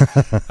messy,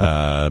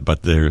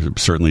 but they're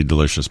certainly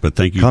delicious. But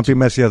thank you. Can't be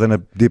messier than a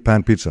deep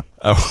pan pizza.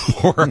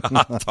 Or a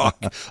hot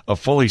dog, a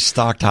fully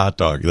stocked hot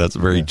dog. That's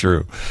very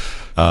true.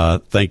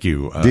 Thank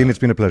you. Dean, it's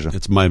been a pleasure.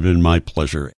 It's been my pleasure.